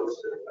parts were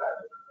sent back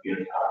in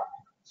time.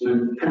 So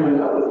coming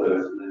up with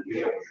those and then being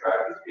able to track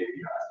these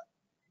KPIs.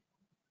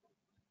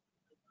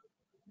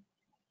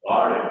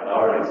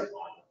 Already.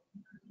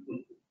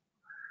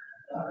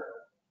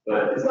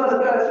 But it's not as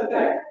bad as you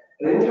think.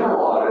 An internal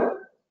audit,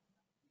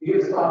 you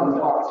get to stop and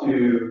talk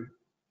to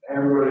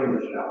everybody in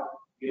the shop.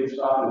 You get to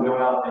stop and go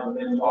out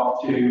and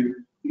talk to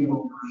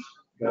people first,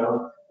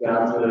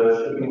 down to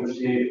shipping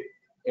receipt,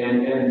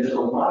 and there's a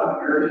lot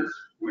of areas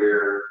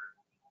where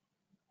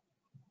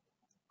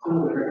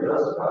clinical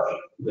does touch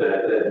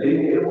that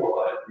being able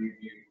to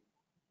you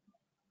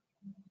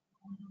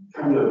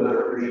come to a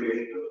better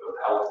appreciation of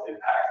how it's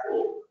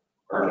impactful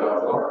our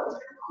jobs are. It's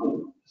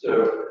cool. So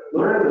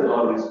learning those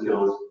auditing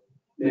skills,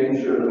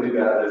 making sure that we've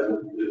got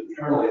those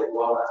internally as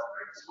well as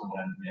bringing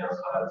someone on the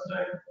outside and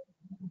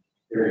saying,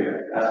 here you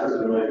go, ask us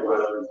a million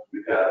questions.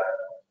 We've got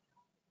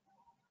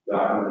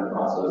documented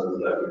processes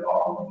that we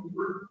often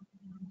through.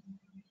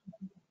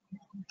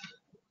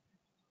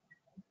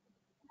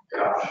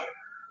 Gosh,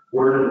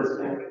 where did this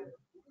take?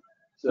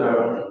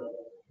 So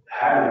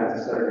having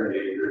to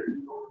segregate your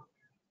inventory.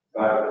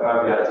 If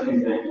I've got two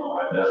things on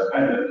my desk, I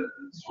know that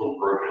it's sort of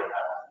broken in half.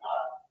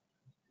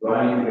 Do I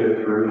need to go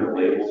through and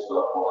label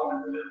stuff while I'm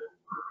in the middle of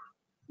work?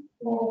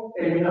 Well,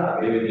 maybe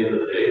not. Maybe at the end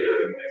of the day, though,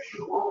 you make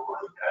sure work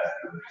was passed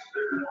through the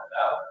stickers on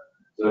that.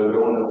 So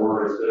going to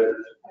order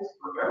stickers,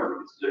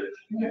 remember the stickers.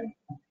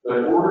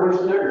 But ordering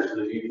stickers so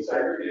that you can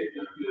segregate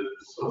good,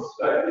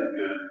 suspected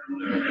good from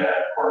the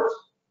bad parts.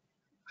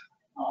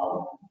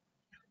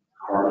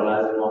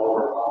 Harmonizing all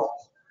of our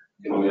policies.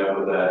 Coming up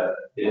with that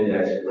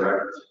index of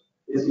records.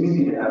 It's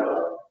easy to have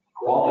a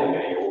quality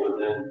manual, but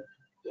then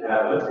to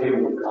have a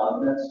table of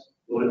contents.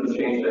 What if you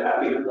change the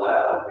happy to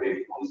glad on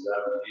page 27?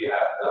 Do you have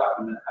to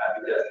document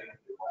happy testing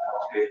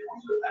on page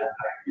 27? That's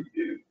how you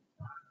do.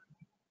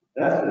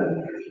 That's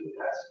an interesting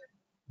task.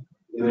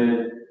 And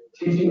then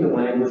teaching the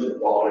language of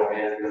quality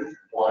management and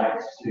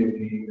compliance to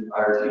the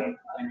entire team.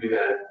 I think we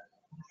had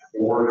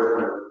 4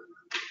 different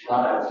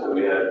times that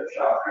we had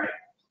shop training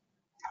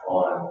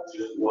on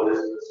just what is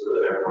this, so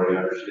that everybody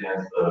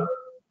understands the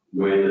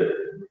way that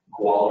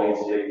quality and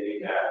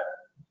safety at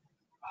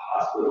a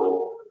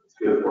hospital is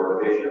good for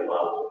a patient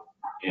level,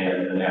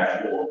 and an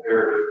actual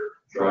imperative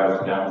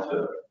drives down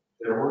to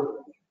their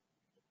work.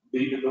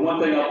 The one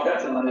thing I'll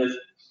touch on is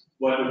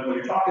when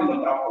you're talking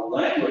about the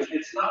language,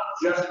 it's not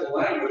just the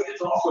language,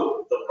 it's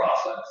also the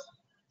process.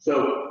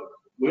 So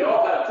we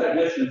all have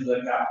technicians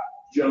that got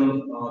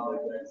Jones on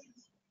their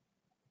benches,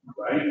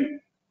 right?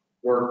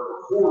 We're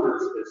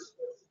recorders as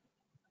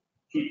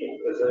people,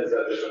 as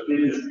an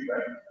industry,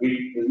 right?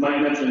 We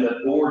might mention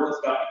that board has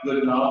got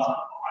good knowledge on,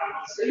 I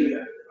might say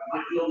that, I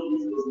might be able to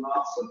use those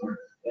knobs somewhere.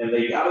 And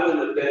they got it in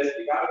the bench,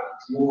 they got it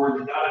in the drawer,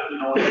 they got it, in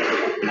a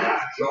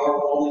glass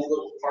jar, all these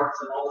little parts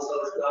and all this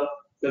other stuff,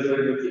 because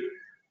they're good.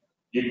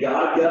 You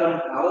gotta get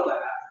them out of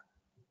that.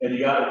 And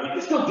you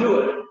can still do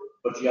it,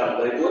 but you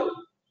gotta label it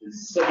and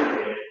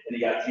segregate it, and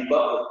you gotta keep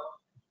up with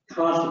it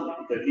constantly.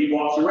 Because he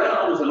walks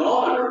around as an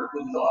auditor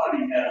with his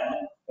auditing hat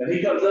on, and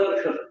he comes up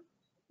and goes,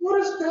 what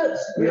is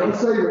this? We don't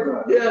say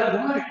that. Yeah,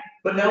 right.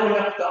 But now we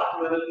have to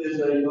document it as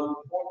a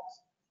non-performance,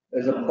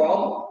 as a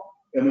problem.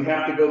 And we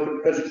have to go through,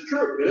 because it's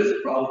true, it is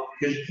a problem,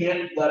 because you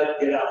can't let it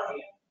get out of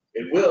hand.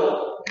 It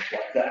will,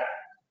 like that.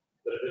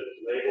 But if it's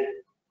labeled,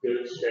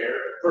 good, spare,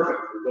 perfect,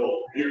 you're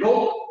gold. You're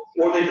gold.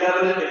 Or they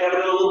have it in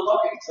a little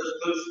bucket, it says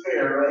good,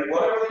 spare, right?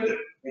 Whatever they do.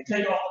 They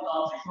take off the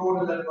knobs, they throw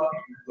it in that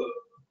bucket, you're good.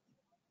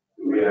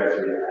 We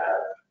actually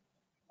have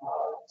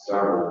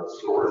several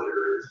storage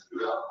areas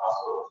throughout the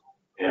hospital,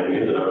 and we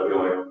ended up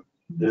going,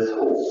 this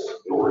whole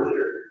storage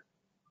area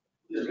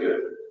is good.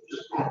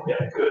 Just,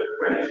 yeah, good,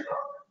 ready stuff.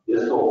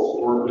 This whole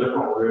store,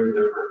 different room,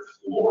 different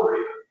floor.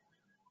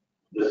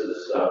 This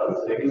is stuff we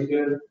think is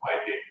good,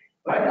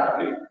 might not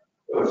be.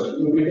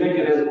 We think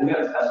it is, we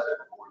gotta test it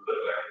before we put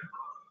it back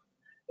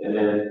in. And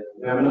then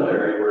we have another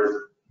area where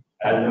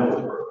I know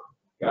it's broke.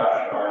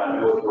 Gosh, all right, I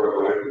know it's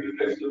broke, we can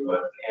fix it,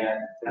 but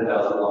can't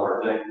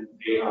 $10,000 thing,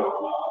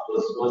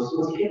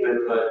 let's keep it,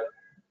 but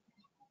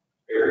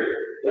area.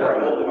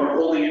 Or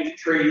holding it to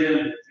trade in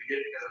to get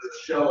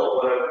a shell or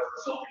whatever for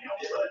something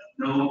else. Like,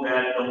 no,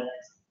 bad, don't.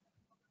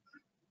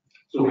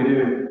 So we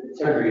do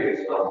segregate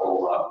stuff a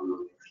whole lot. We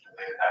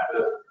have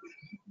to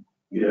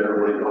get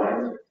everybody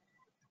behind.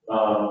 I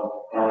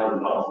don't know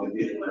the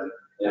policy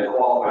and a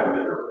qualified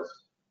vendor list.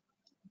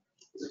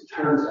 It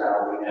turns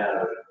out we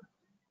have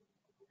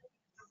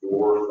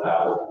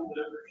 4,000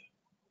 members.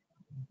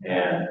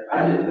 And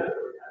I didn't know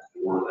we had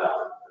 4,000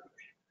 members.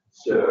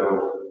 So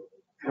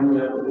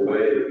coming up with a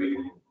way that we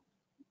can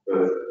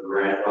both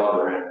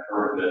grandfather and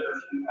current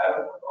vendors who have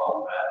a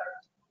problematic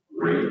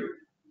rate,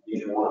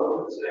 each one of them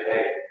and say,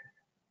 hey,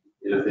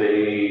 if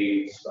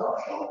they stop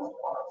showing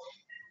parts,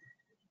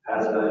 how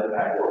does that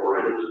impact what we're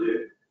able to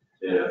do?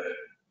 If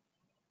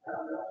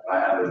I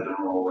have a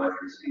general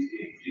electricity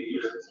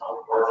engineer that's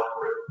on parts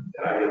for it,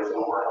 can I get it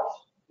somewhere else?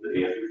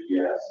 The answer is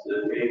yes.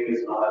 The maybe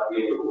it's not the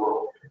end of the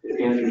world. If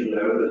the answer is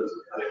no, that it's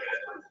kind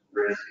of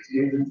greatest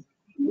experience,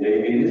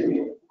 maybe it is the end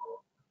of the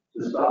world.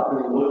 To stop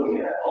them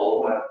looking at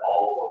all of my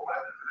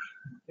vendors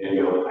and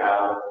go,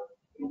 how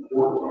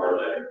important are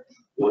they?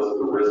 What's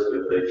the risk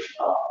if they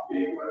stop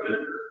being my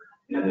vendor?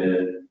 And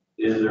then,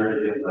 is there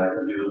anything that I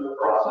can do in the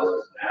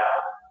processes now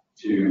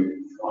to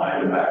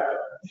find a backup,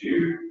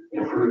 to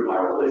improve my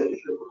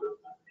relationship with them,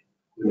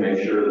 to make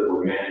sure that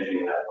we're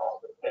managing that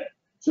also?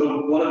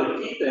 So one of the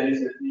key things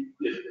that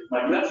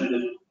Mike mentioned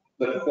is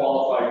the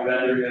qualified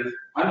vendor is,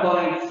 I'm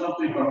buying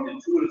something from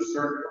Intuitive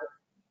Circuit,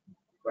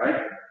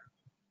 right?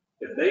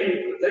 If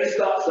they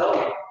stop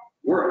selling,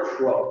 we're in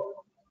trouble.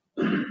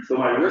 So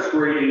my risk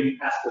rating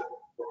has to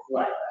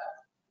reflect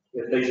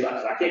that. If they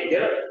stop, so I can't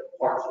get it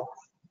from parts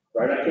stores,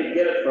 right? I can't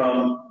get it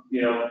from,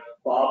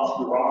 Bob's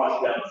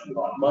Garage down the street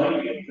on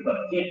Monday, because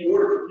I can't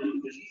order from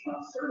him because he's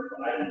not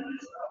certified in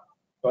this stuff.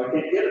 So I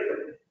can't get it from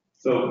him.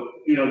 So,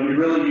 it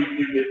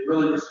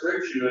really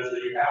restricts you, as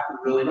that you have to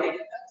really make it.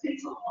 That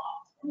takes a lot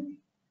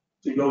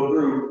to go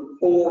through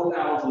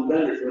 4,000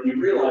 vendors when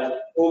you realize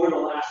over the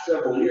last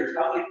several years,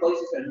 how many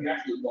places have you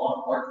actually bought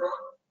a part from?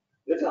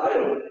 It's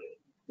eye-opening.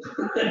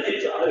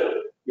 It's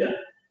eye-opening. Yeah.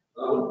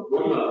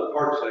 One of the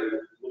parts that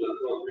one of the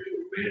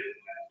officials made,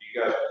 do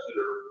you guys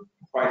consider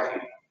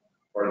pricing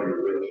part of your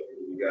risk?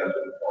 You guys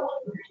are the parts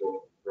that you're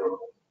from.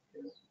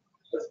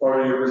 That's part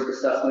of your risk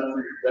assessment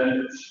for your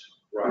vendors.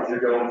 Right. As you're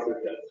going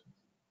through that.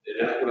 And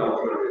that's what I'm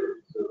trying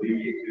to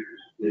alleviate to,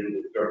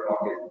 is start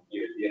talking, the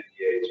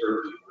FDA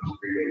services versus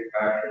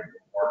remanufacturing.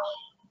 Parts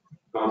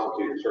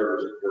constitute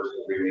services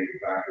versus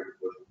remanufacturing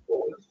versus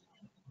performance.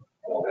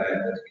 All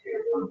that's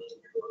can't work as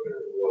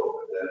well.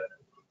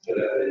 So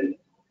that is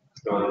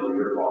done in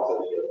your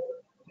process.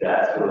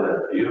 That's where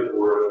that beautiful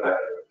word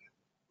effective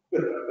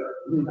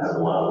has a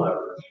lot of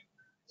leverage.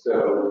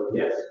 So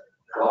yes,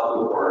 cost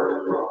of the part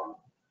is wrong.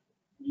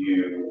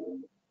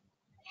 You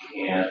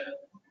can't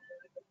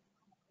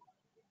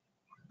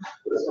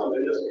put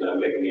something that's going to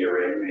make me a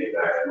rate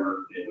manufacturer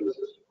into the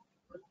system.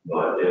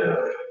 But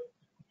if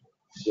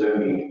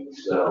Sony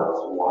sells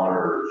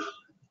monitors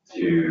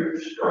to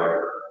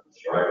Stryker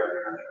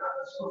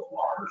sells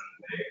monitors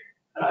to me,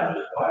 and I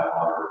just buy a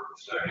monitor from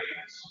Sony,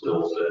 and it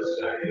still says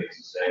Sony, it's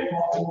the same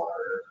model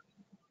monitor.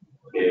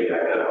 Getting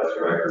back out of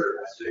Stryker,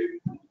 I see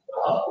the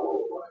hospital.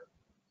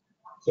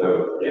 So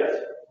yes,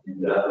 you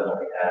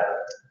definitely have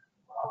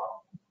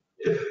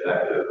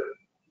effective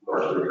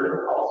parts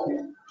procurement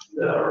policies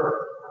that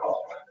are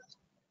cost-effective.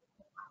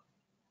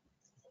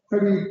 How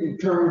do you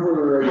determine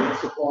whether a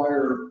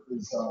supplier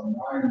is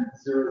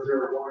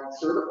 9001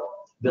 certified?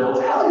 They'll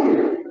tell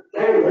you.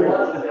 They will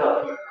want to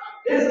tell you.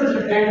 It's such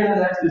a pain in the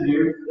neck to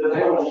do that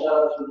they will shut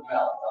us with the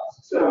mouth.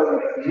 So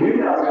we've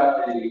now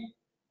got a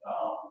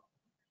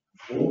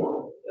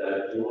form that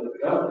if you want to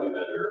become a new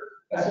vendor,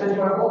 I send you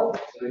my form.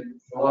 So you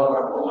fill out my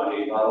form. I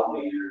need not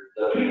only your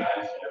W-9s and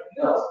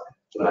everything else,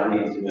 but I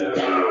need to know your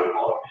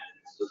login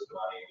system.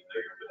 I need to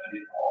know I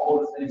need all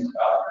the things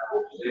about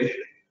your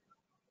organization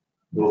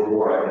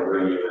before I can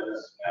bring you in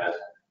as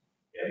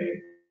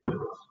a.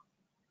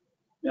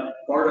 Now,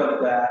 part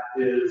of that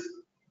is,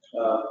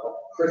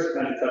 Chris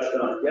kind of touched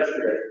on it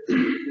yesterday,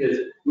 is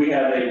we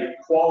have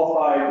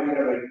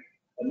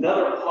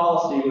another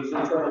policy with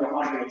internal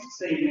hospital, it's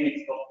the same name,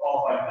 it's called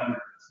qualified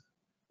vendors.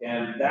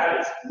 And that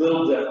is a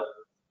little different,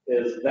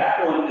 is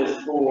that one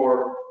is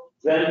for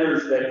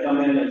vendors that come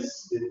in and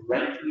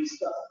rent me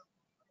stuff.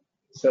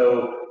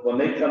 So when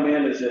they come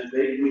in,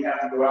 we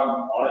have to go out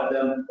and audit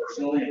them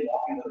personally and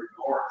walk into their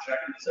door and check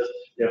and it says,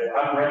 if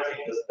I'm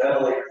renting this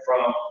ventilator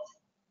from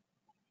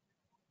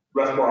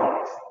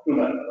Respironics,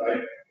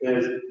 right?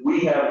 Is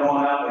we have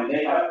gone out and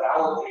they have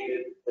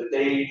validated that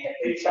they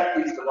check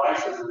these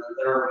devices and that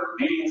their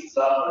maintenance is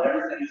up and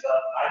everything is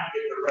up. And I can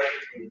get the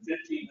records within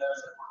 15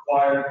 minutes if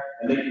required,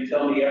 and they can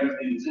tell me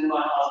everything is in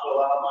my hospital,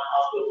 out of my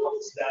hospital, what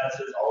the status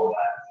is, all of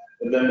that.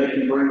 And then they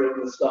can bring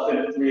the stuff in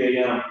at 3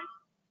 a.m.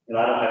 and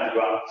I don't have to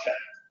go out and check.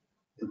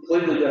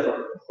 Completely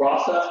different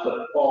process, but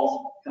it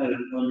falls kind of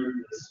under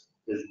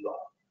this law.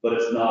 But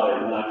it's not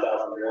a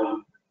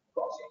 9001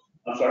 process.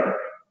 I'm sorry.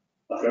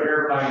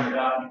 Verifying your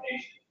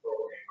documentation.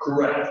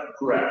 Correct.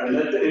 And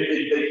then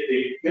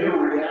they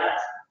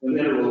interact and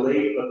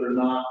interrelate, but they're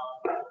not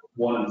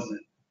one and the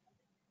same.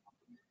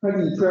 How do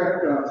you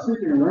track,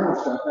 speaking around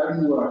stuff, how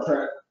do you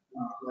track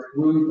like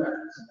wound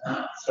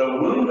vacs?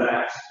 So wound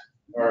vacs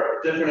are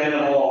a different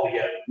animal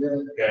altogether. Yeah.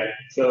 Okay.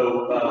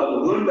 So the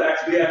wound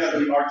vacs, we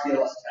actually RTLS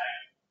tag.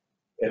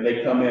 And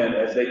they come in,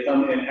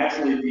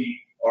 actually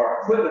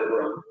our equipment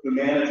room, who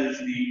manages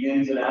the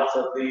ins and outs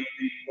of the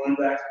win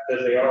backs,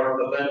 because they are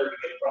the vendor to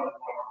get from one of our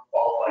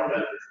qualified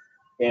vendors.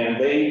 And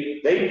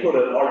they put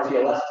an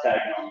RTLS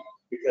tag on them,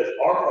 because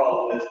our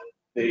problem is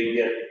they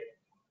get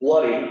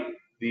bloody,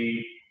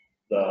 the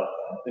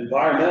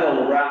environmental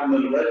will wrap them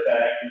in the red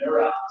bag, and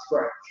they're out to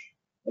trash.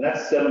 And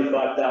that's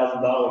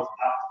 $75,000 out to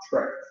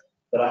trash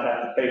that I have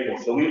to pay for.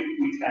 So we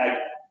tag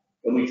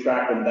and we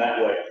track them that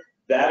way.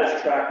 That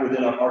is tracked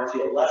within our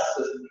RTLS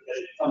system because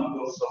it comes and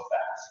goes so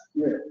fast.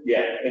 Yeah.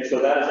 Yeah, and so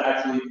that is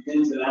actually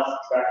ins and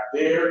outs tracked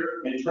there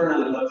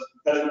internally, but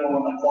because we're one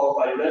of my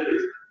qualified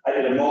vendors, I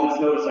get a moment's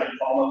notice, I can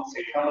call them up and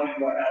say, how many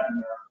do I have in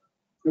there?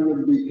 It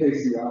would be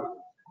KCI.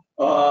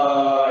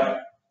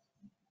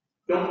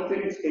 Don't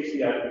think it's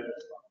KCI.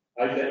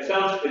 It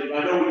sounds, I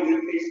know we do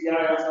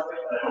KCI or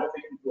something, but I don't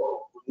think we do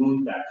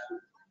balloon tax.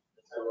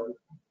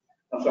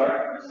 I'm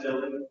sorry?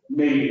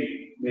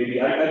 Maybe.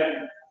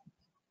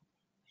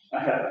 I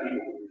have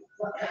people.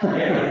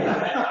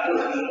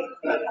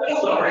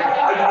 Sorry,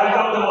 I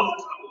don't know off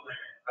the top of my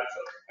head. I'm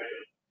sorry, I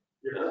don't.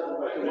 You're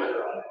not like a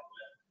weather on it,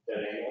 that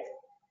angle.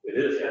 It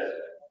is, yes.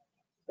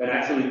 And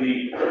actually,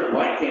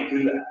 Mike can't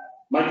do that.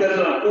 Mike does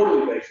it on a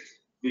quarterly basis.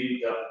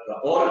 The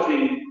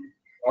auditing,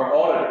 our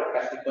auditor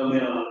has to come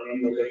in on an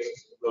annual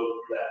basis to go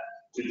through that,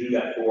 to do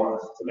that for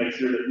us, to make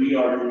sure that we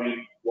are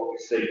doing what we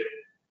say.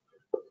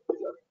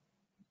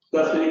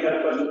 Dustin, you got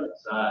a question?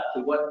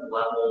 To what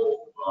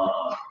level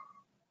of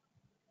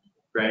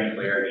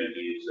granularity do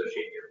you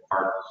associate your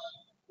parts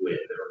with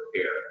the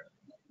repair,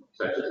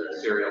 such as a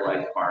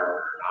serialized part or a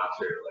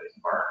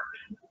non-serialized part?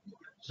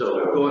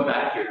 So going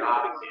back to your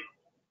knob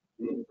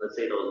example, let's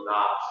say those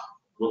knobs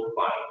look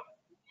funny,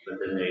 but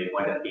then they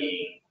wind up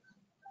being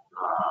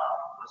a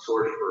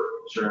source for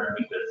concern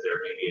because there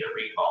may be a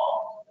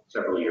recall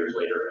several years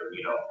later. And,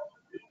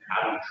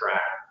 how do you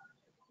track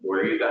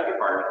where you got your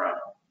parts from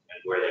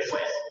and where they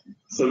went?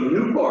 So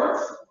new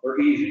parts are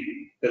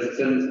easy because it's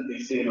in the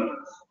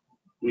CMOs.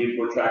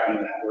 We're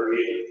tracking that. We're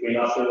between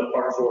us and the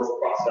part source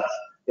process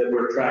that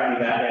we're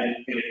tracking that, and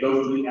it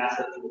goes to the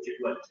asset to which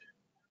it went to.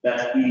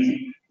 That's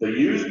easy. The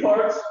used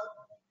parts,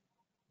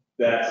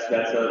 that's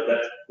a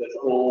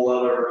whole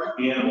other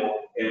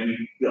animal, and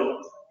we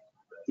built,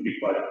 to be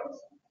quite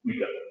honest. We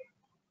built.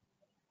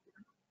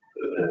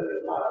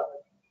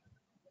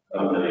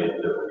 Many of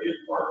the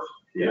used parts,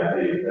 yeah,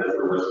 that's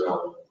a risk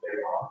on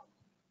take on.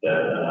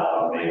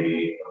 That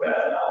maybe a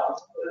bad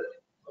balance, but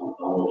a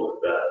little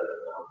bit better than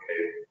okay,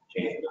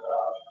 changing the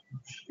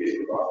piece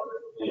of property.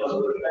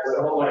 That's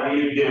the whole idea.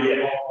 We make sure you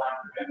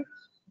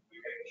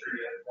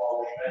have all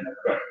the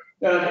right.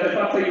 If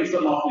I'm taking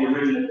something off the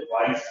original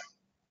device,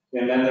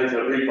 and then there's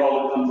a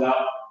recall that comes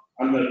out,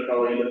 I'm going to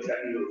probably end up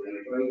checking those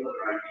anyway,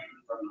 whether I keep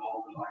it from the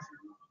old device or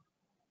not.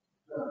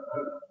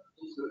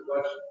 Just a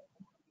question.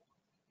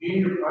 In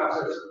your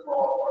process of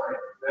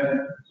qualifying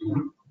vendors,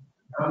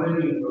 how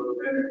many of those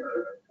vendors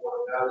are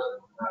 4,000?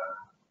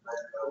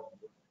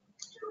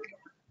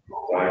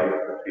 Quite a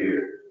few.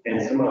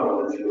 And some of them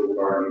will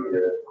already get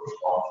a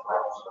response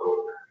from. So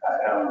I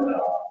found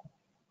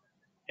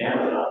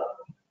Amazon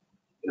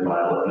in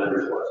my little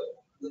vendors list.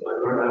 It's like,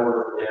 where did I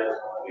work for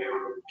Amazon? We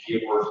were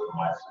keywords for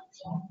my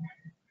system.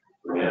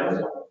 For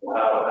Amazon. Well,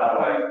 how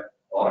do I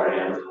order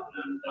Amazon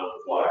and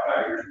fly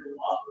 5 years from the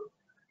hospital?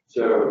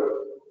 So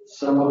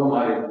some of them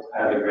I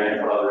have a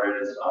grandfather in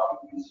and stop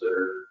and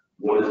consider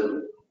what is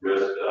the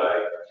risk that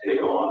I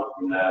take on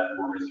from that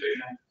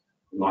organization.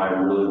 Am I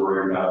really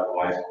worried about the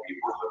license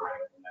people that are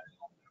in that?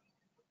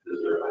 Is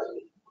there a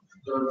license?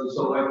 So it's a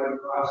selective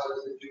process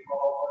that you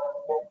qualify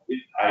for?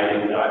 I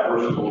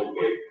personally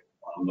wait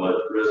on what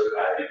risk I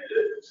think is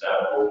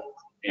acceptable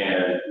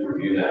and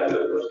review that with the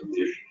person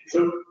issue. So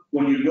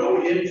when you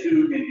go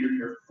into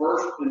your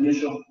first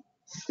initial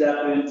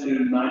step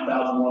into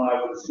 9001,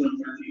 I would assume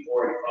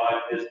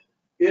 13485 is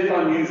if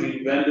I'm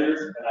using vendors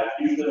and I've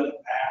used it in the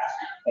past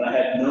and I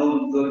had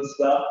known good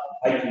stuff,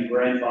 I can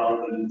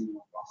grandfather them into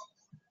my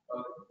process.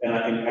 And I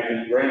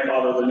can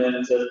grandfather them in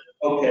and say,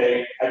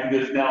 okay, I can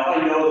just now if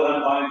I know that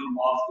I'm buying from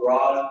Mom's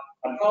Garage,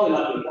 I'm probably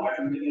not going to buy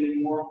from him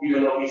anymore,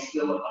 even though he's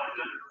still in my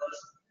vendor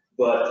list.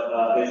 But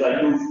as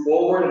I move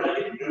forward and I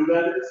get new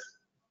vendors,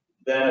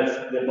 then it's a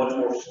much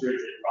more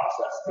stringent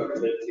process to go.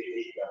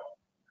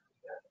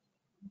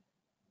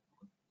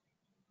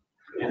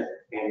 Yeah.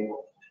 And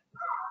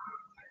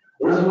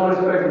what are some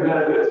unexpected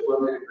benefits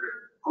when they agree?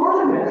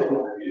 Quality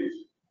management reviews.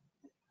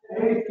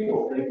 Hey,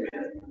 people think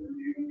management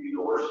review would be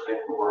the worst thing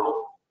in the world,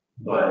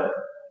 but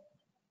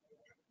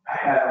I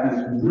have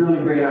these really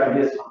great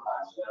ideas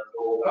sometimes.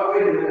 Oh,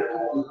 wait a minute,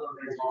 all those other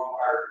things on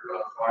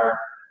fire.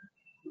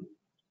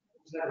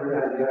 Is that a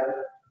great idea?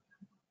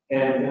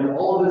 And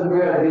all of those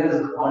great ideas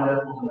that wind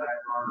up on the back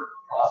burner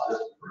process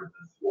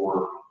improvements for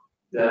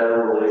better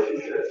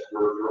relationships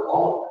for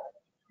all of them.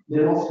 They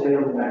don't stay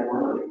on the back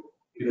burner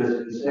because if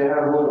you say, I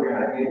have a really great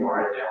idea and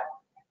write it down,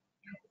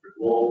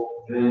 well,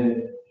 then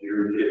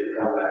you're getting to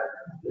come back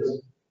to this.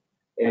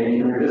 And you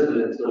can revisit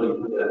it until you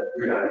put that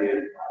great idea in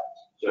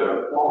practice. So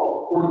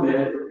all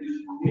coordinated reviews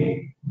for me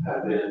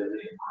have been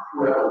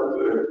incredibly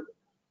good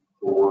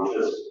for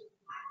just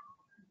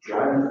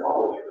try and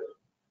follow it.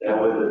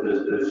 That way,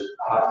 there's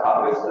hot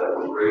topics that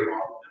were great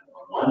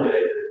on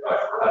Monday, by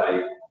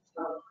Friday.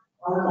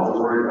 I'm not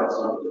worried about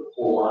something to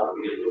pull on at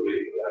the end of the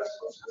week, but that's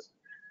just,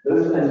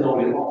 those things don't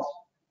get lost.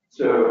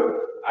 So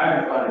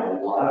I'm finding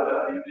a lot of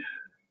value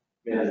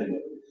in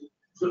managing these.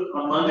 So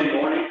on Monday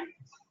morning,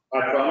 I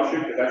promise you,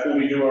 because that's when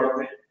we do our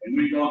thing, and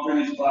we've gone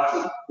through these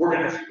classes, we're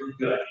gonna have some really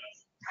good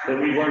ideas that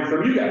we've learned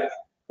from you guys.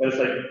 But it's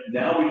like,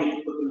 now we get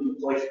to put them in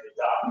place at the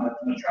document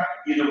and track.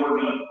 Either we're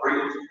gonna bring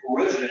it to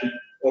fruition,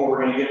 or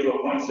we're gonna get to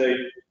a point and say,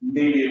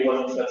 maybe it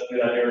wasn't such a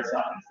good idea, or it's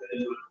not gonna fit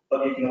into it,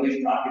 but you can at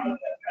least document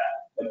that path.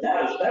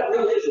 But that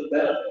really is a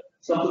benefit,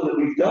 something that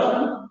we've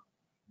done,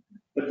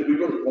 but did we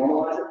really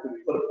formalize it? Did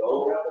we put a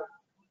bow around it?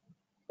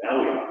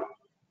 Now we are.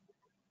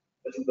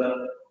 That's a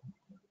benefit.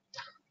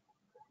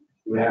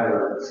 We have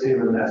a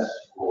CMS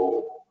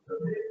full of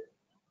data.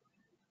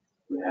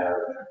 We have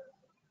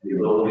the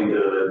ability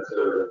to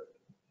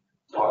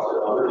talk to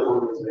other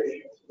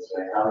organizations and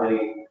say, how many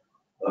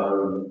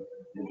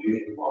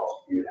infusion pumps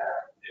do you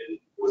have? And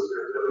was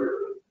there failure?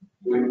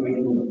 We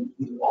can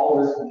keep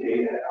all this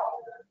data out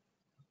there.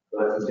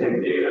 But to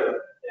take data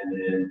and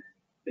then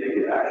make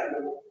it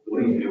actionable.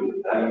 What do you do with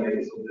it? How do you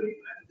make something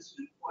that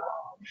decision?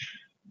 Well,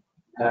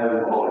 having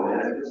a quality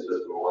management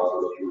system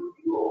allows us to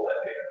review all that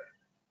data.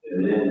 And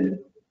then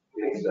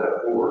take a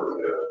step forward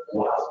to go,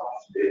 well, that's not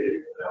data,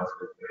 now it's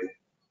going to make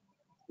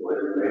what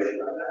information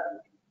on that.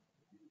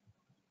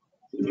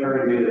 So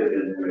turning data and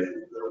information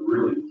is a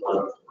really fun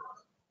for us.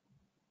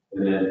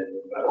 And then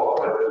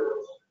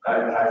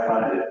I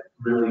find it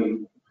really,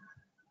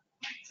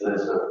 so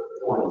it's a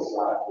funny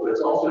side, but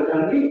it's also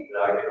kind of neat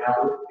that I can now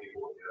look at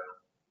people and go,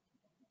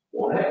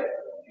 well, hey,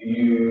 do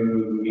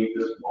you meet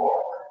this bar?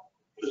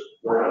 Just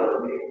run out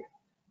of the meeting.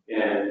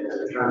 And as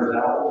it turns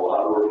out, a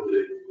lot of work to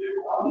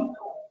do on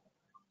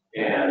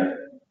and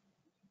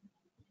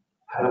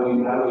how do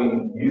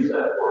we use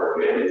that for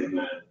advantage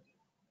when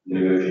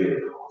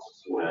negotiating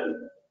costs,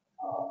 when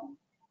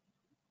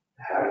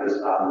having to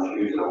stop and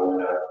choose, I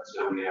only have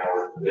so many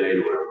hours a day,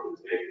 whatever it would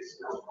take, it's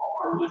still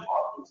really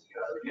talking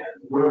together again.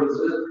 Whatever this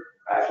is,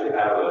 I actually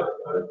have a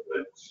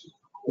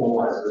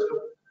formalized system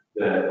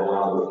that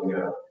allows us to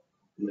go,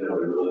 we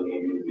really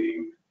need to be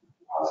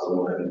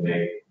someone that can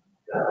make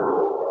that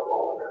hurdle.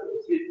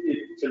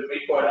 To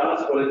be quite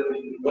honest,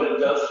 what it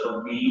does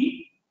for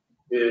me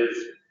is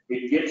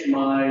it gets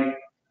my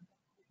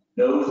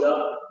nose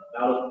up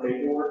out of the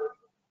paperwork,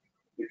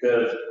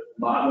 because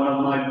one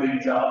of my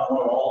big jobs,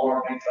 one of all of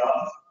our big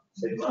jobs,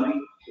 save money,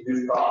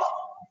 reduce cost.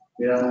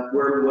 You know,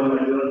 what am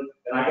I doing?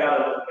 And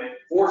it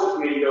forces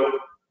me to go,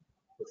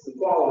 what's the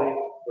quality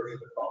versus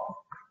the cost?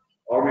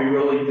 Are we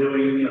really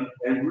doing,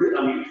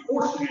 it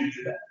forces you to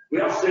do that. We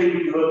don't say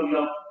we do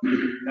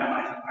it, now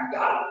I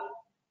got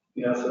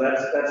it. So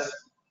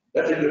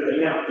that's a good thing.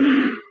 Now,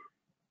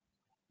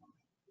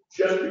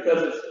 just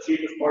because it's the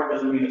cheapest part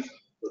doesn't mean it's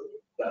the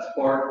best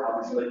part,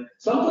 obviously.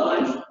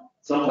 Sometimes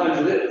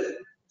it is.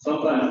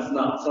 Sometimes it's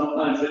not.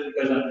 Sometimes it's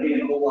because I'm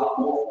paying a whole lot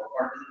more for a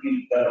part doesn't mean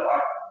it's better.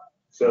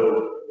 So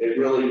you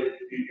really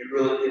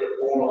get a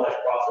formalized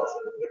process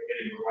of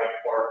getting the right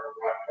part, the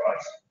right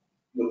price,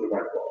 with the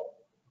right quality.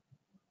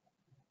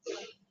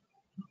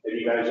 Have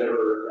you guys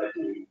ever had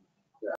to